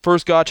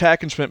first Gotch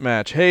Hackenschmidt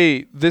match.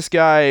 Hey, this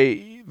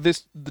guy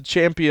the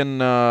champion,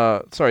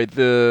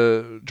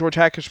 the George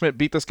Hackenschmidt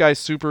beat this guy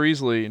super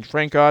easily, and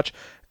Frank Gotch,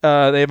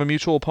 they have a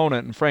mutual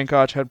opponent, and Frank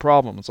Gotch had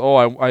problems.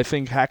 I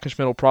think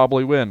Hackenschmidt will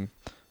probably win.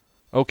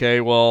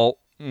 Okay, well,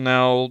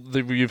 now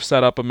you've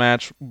set up a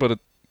match, but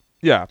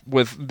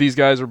with these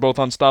guys are both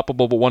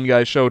unstoppable, but one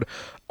guy showed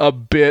a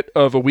bit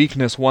of a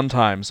weakness one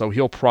time, so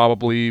he'll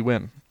probably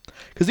win.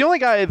 Because the only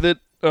guy that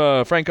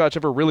Frank Gotch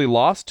ever really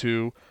lost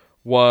to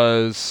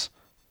was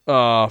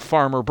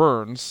Farmer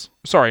Burns.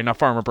 Sorry, not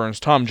Farmer Burns,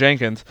 Tom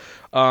Jenkins.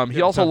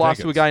 He also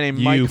lost to a guy named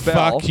Mike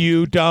Bell. Fuck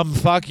you, dumb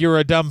fuck. You're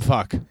a dumb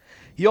fuck.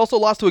 He also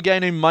lost to a guy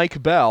named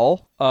Mike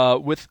Bell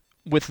with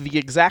the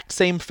exact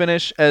same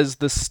finish as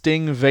the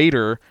Sting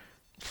Vader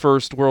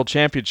first World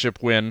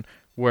Championship win,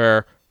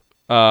 where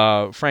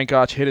Frank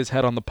Gotch hit his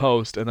head on the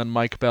post and then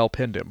Mike Bell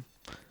pinned him.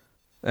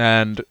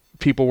 And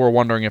people were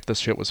wondering if this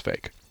shit was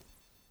fake.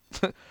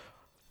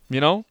 You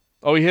know?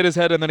 Oh, he hit his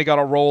head and then he got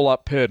a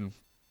roll-up pin.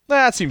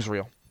 That seems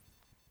real.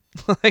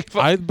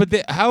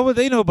 How would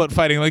they know about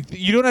fighting? Like,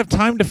 you don't have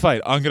time to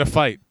fight. I'm going to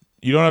fight.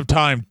 You don't have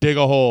time. Dig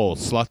a hole,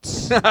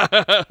 sluts.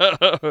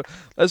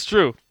 That's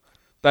true.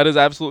 That is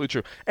absolutely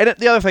true. And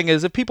the other thing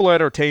is, if people are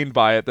entertained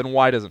by it, then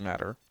why does it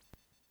matter?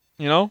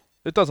 You know?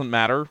 It doesn't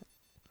matter.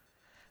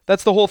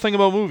 That's the whole thing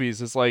about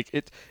movies. It's like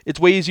it's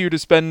way easier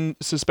to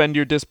suspend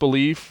your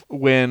disbelief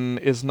when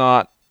it's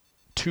not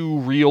two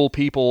real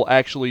people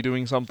actually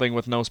doing something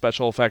with no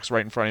special effects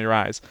right in front of your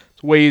eyes.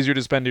 It's way easier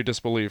to suspend your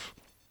disbelief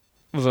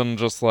than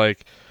just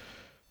like,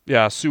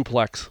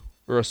 suplex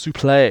or a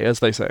suplex, as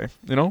they say.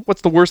 You know,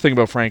 what's the worst thing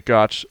about Frank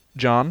Gotch,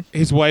 John?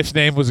 His wife's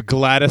name was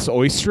Gladys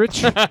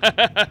Oystrich.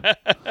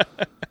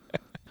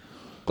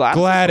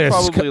 Gladys.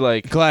 Probably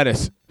like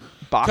Gladys.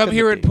 Come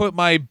here and put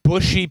my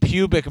bushy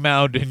pubic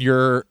mound in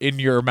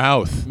your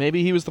mouth.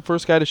 Maybe he was the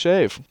first guy to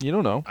shave. You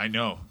don't know. I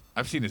know.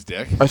 I've seen his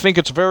dick. I think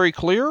it's very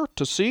clear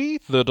to see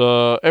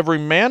that every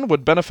man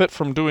would benefit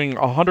from doing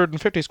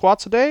 150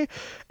 squats a day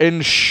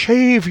and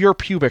shave your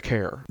pubic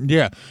hair.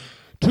 Yeah.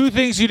 2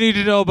 things you need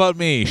to know about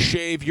me.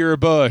 Shave your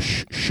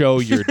bush. Show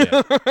your dick.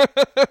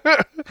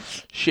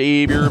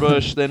 Shave your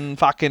bush, then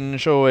fucking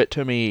show it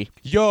to me.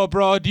 Yo,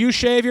 bro, do you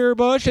shave your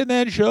bush and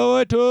then show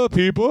it to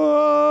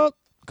people?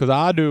 Because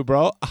I do,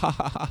 bro.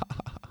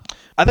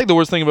 I think the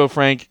worst thing about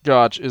Frank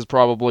Gotch is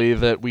probably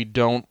that we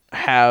don't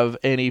have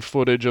any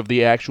footage of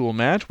the actual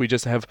match. We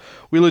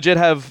legit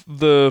have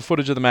the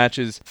footage of the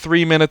matches.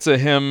 3 minutes of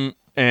him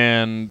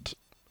and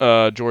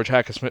George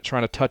Hackenschmidt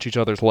trying to touch each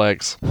other's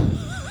legs.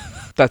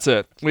 That's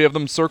it. We have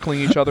them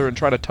circling each other and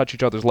trying to touch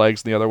each other's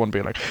legs, and the other one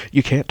being like,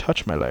 "You can't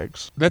touch my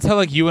legs." That's how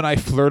like you and I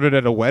flirted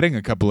at a wedding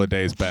a couple of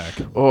days back.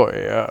 Oh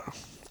yeah.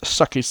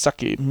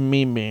 Sucky,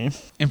 me.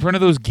 In front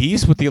of those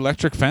geese with the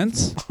electric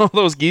fence?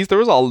 Those geese, there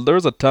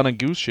was a ton of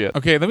goose shit.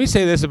 Okay, let me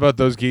say this about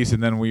those geese,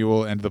 and then we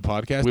will end the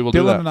podcast. We will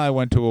do that. Dylan and I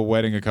went to a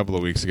wedding a couple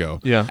of weeks ago.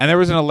 Yeah. And there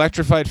was an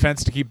electrified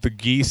fence to keep the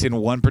geese in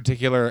one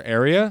particular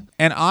area.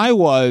 And I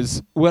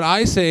was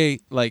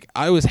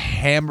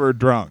hammered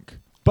drunk.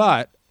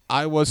 But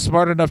I was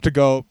smart enough to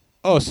go,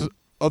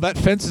 that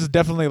fence is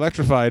definitely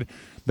electrified.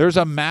 There's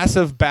a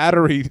massive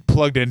battery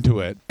plugged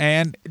into it.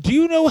 And do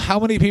you know how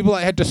many people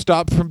I had to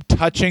stop from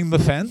touching the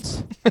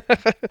fence?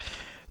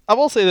 I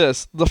will say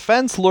this: the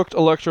fence looked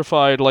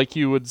electrified, like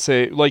you would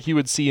see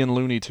in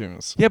Looney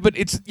Tunes. Yeah, but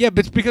it's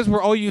because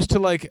we're all used to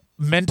like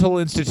mental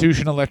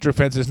institution electric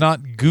fences,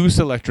 not goose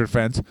electric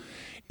fence.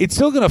 It's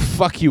still gonna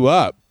fuck you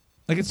up.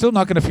 Like it's still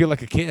not gonna feel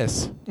like a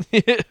kiss.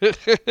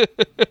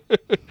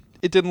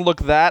 It didn't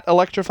look that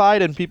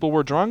electrified, and people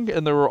were drunk,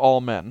 and they were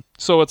all men.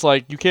 So it's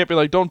like, you can't be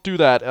like, don't do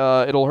that,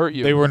 it'll hurt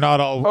you. They were not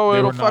all Oh,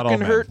 it'll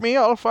fucking hurt me?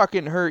 I'll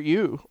fucking hurt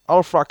you.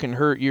 I'll fucking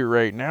hurt you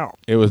right now.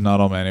 It was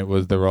not all men.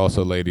 There were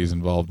also ladies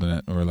involved in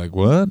it. And we're like,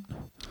 what?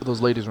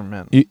 Those ladies were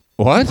men.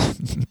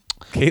 What?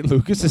 Kate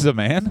Lucas is a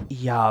man?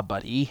 Yeah,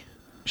 buddy.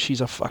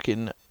 She's a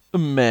fucking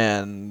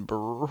man,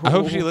 bro. I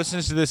hope she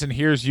listens to this and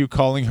hears you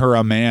calling her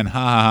a man. Ha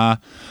ha ha.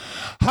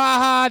 Ha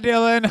ha,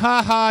 Dylan.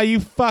 Ha ha,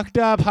 you fucked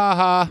up.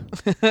 Ha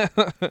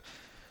ha.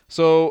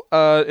 So,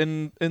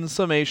 in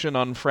summation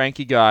on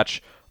Frankie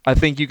Gotch, I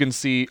think you can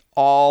see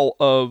all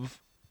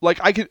of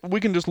we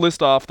can just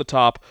list off the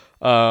top.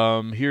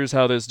 Here's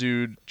how this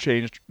dude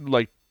changed,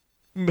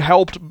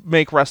 helped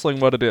make wrestling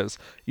what it is.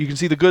 You can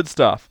see the good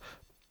stuff.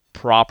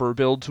 Proper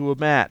build to a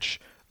match.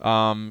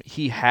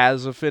 He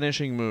has a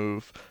finishing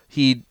move.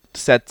 He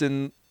sets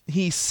in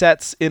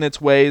its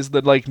ways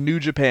the like New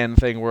Japan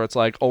thing where it's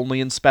like only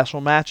in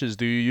special matches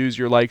do you use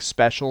your like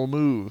special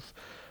move.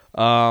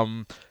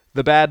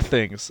 The bad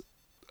things,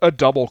 a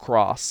double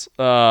cross,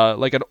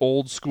 like an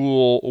old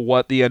school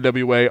what the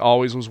NWA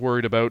always was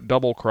worried about,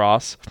 double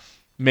cross,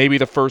 maybe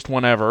the first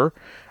one ever.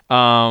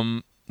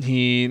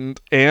 Refusing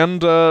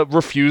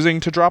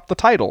to drop the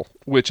title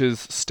which is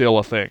still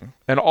a thing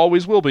and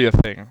always will be a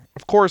thing.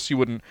 Of course you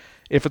wouldn't,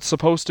 if it's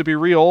supposed to be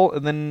real,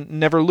 and then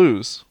never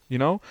lose, you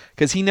know?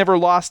 Because he never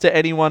lost to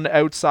anyone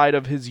outside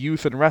of his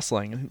youth in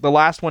wrestling. The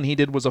last one he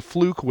did was a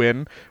fluke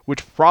win,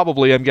 which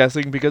probably, I'm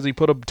guessing, because he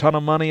put a ton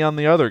of money on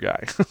the other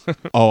guy.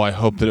 Oh, I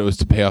hope that it was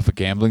to pay off a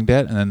gambling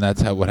debt, and then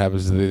that's what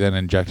happens is they then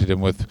injected him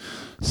with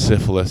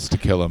syphilis to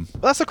kill him.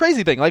 That's the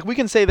crazy thing. Like, we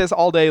can say this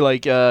all day,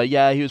 like,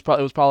 yeah, it was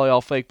probably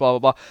all fake, blah,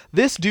 blah, blah.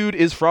 This dude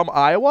is from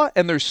Iowa,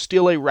 and there's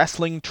still a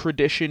wrestling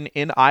tradition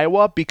in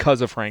Iowa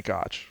because of Frank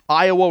Gotch.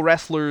 Iowa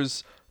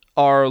wrestlers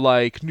are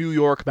like New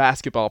York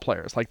basketball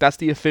players. Like, that's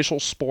the official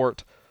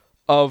sport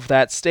of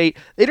that state.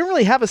 They didn't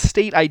really have a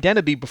state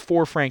identity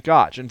before Frank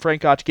Gotch, and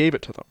Frank Gotch gave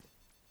it to them,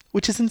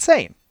 which is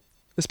insane.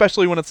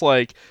 Especially when it's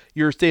like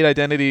your state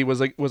identity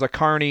was a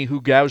carny who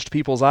gouged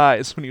people's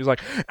eyes when he was like,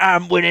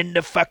 I'm winning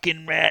the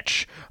fucking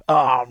match. Oh,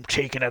 I'm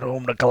taking it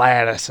home to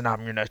Gladys, and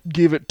I'm going to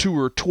give it to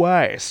her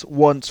twice.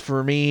 Once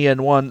for me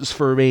and once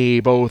for me.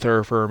 Both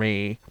are for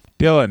me.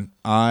 Dylan,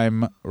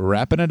 I'm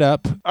wrapping it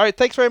up. All right,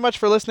 thanks very much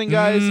for listening,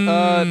 guys.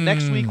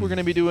 Next week, we're going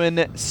to be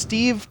doing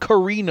Steve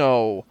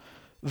Carino,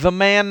 the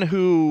man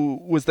who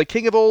was the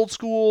king of old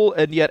school,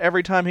 and yet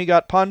every time he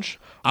got punched,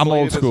 I'm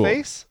bladed old school. his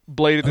face,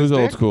 bladed Who's his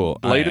old dick, school?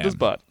 bladed his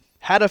butt.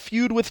 Had a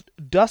feud with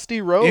Dusty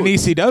Rhodes. In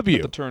ECW.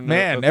 at the turn-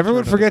 Man, at the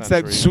everyone turn of the forgets that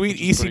century, sweet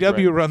which is pretty ECW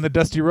great. run that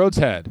Dusty Rhodes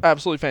had.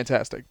 Absolutely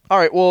fantastic. All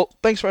right, well,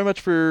 thanks very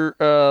much for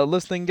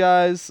listening,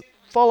 guys.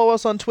 Follow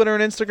us on Twitter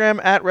and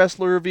Instagram at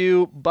Wrestler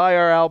Review. Buy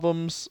our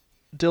albums,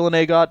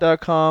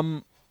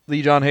 DylanAGott.com,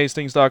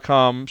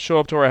 TheJohnHastings.com. Show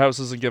up to our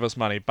houses and give us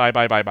money. Bye,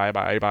 bye, bye, bye,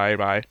 bye, bye,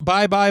 bye.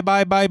 Bye bye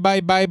bye bye bye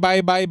bye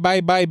bye bye bye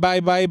bye bye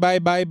bye bye bye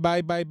bye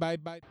bye bye bye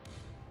bye.